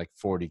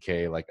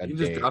 $40K like a day. You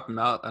can just drop him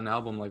out an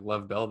album like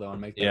Love Bell though and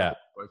make that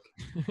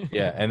quick.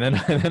 Yeah, and then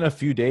after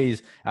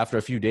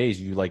a few days,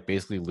 you like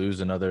basically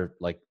lose another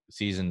like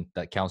season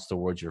that counts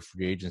towards your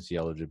free agency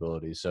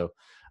eligibility. So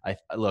I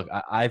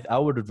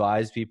would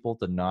advise people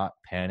to not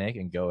panic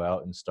and go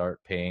out and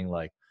start paying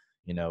like,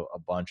 you know, a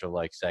bunch of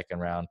like 2nd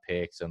round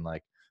picks and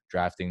like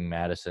drafting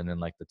Mattison in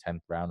like the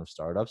 10th round of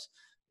startups.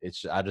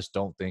 I just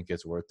don't think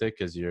it's worth it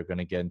because you're going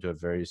to get into a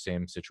very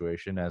same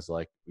situation as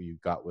like you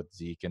got with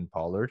Zeke and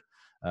Pollard.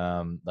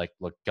 Like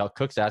look,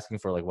 Cook's asking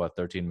for like what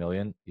 13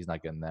 million. He's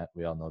not getting that.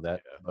 We all know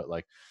that. Yeah. But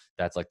like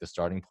that's like the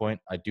starting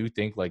point. I do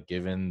think like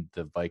given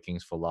the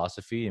Vikings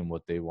philosophy and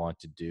what they want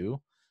to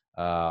do,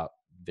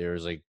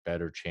 there's a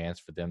better chance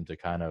for them to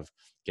kind of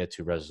get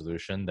to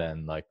resolution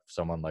than like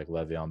someone like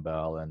Le'Veon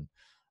Bell and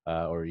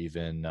or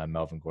even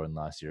Melvin Gordon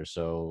last year.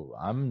 So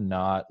I'm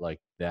not like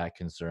that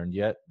concerned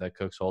yet that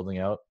Cook's holding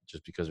out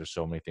just because there's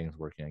so many things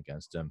working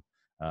against him.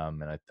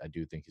 And I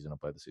do think he's going to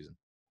play the season.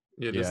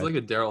 Yeah, this is like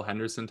a Darrell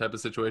Henderson type of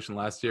situation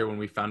last year when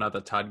we found out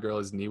that Todd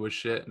Gurley's knee was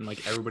shit and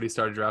like everybody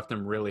started drafting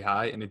him really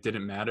high and it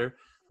didn't matter.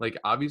 Like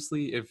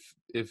obviously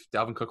if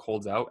Dalvin Cook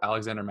holds out,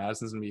 Alexander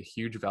Madison's going to be a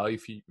huge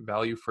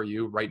value for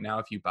you right now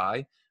if you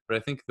buy. But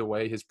I think the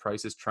way his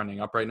price is trending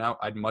up right now,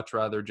 I'd much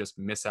rather just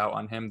miss out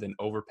on him than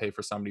overpay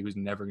for somebody who's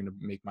never going to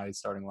make my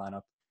starting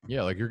lineup.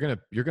 Yeah, like you're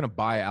gonna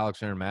buy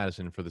Alexander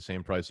Mattison for the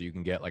same price that you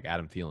can get like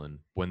Adam Thielen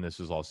when this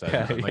is all said.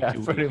 Yeah, Like yeah,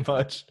 2 pretty weeks.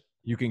 much.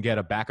 You can get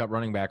a backup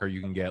running back, or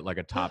you can get like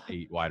a top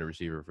 8 wide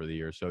receiver for the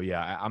year. So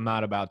yeah, I'm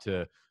not about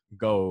to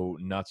go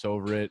nuts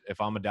over it. If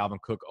I'm a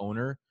Dalvin Cook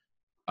owner,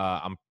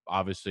 I'm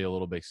obviously a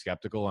little bit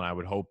skeptical, and I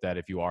would hope that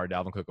if you are a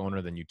Dalvin Cook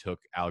owner, then you took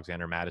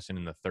Alexander Mattison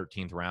in the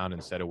 13th round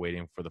instead of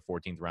waiting for the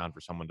 14th round for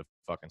someone to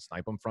fucking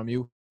snipe him from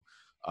you.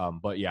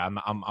 But yeah,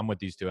 I'm with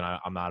these two, and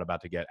I'm not about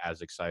to get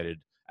as excited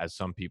as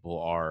some people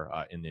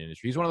are in the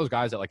industry. He's one of those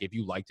guys that, like, if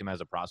you liked him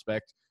as a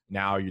prospect,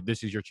 now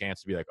this is your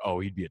chance to be like, oh,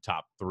 he'd be a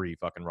top 3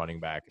 fucking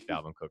running back if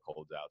Dalvin Cook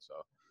holds out.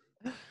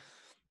 So,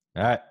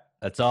 all right,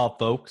 that's all,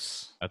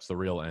 folks. that's the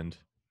real end.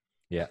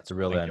 Yeah, it's a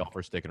real Thank end. y'all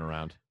for sticking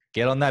around.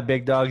 Get on that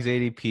Big Dogs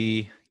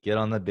ADP. Get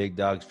on the Big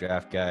Dogs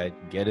draft guide.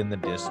 Get in the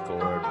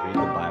Discord. Read the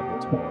Bible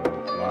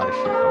tomorrow. A lot of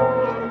shit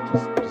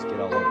coming out. Just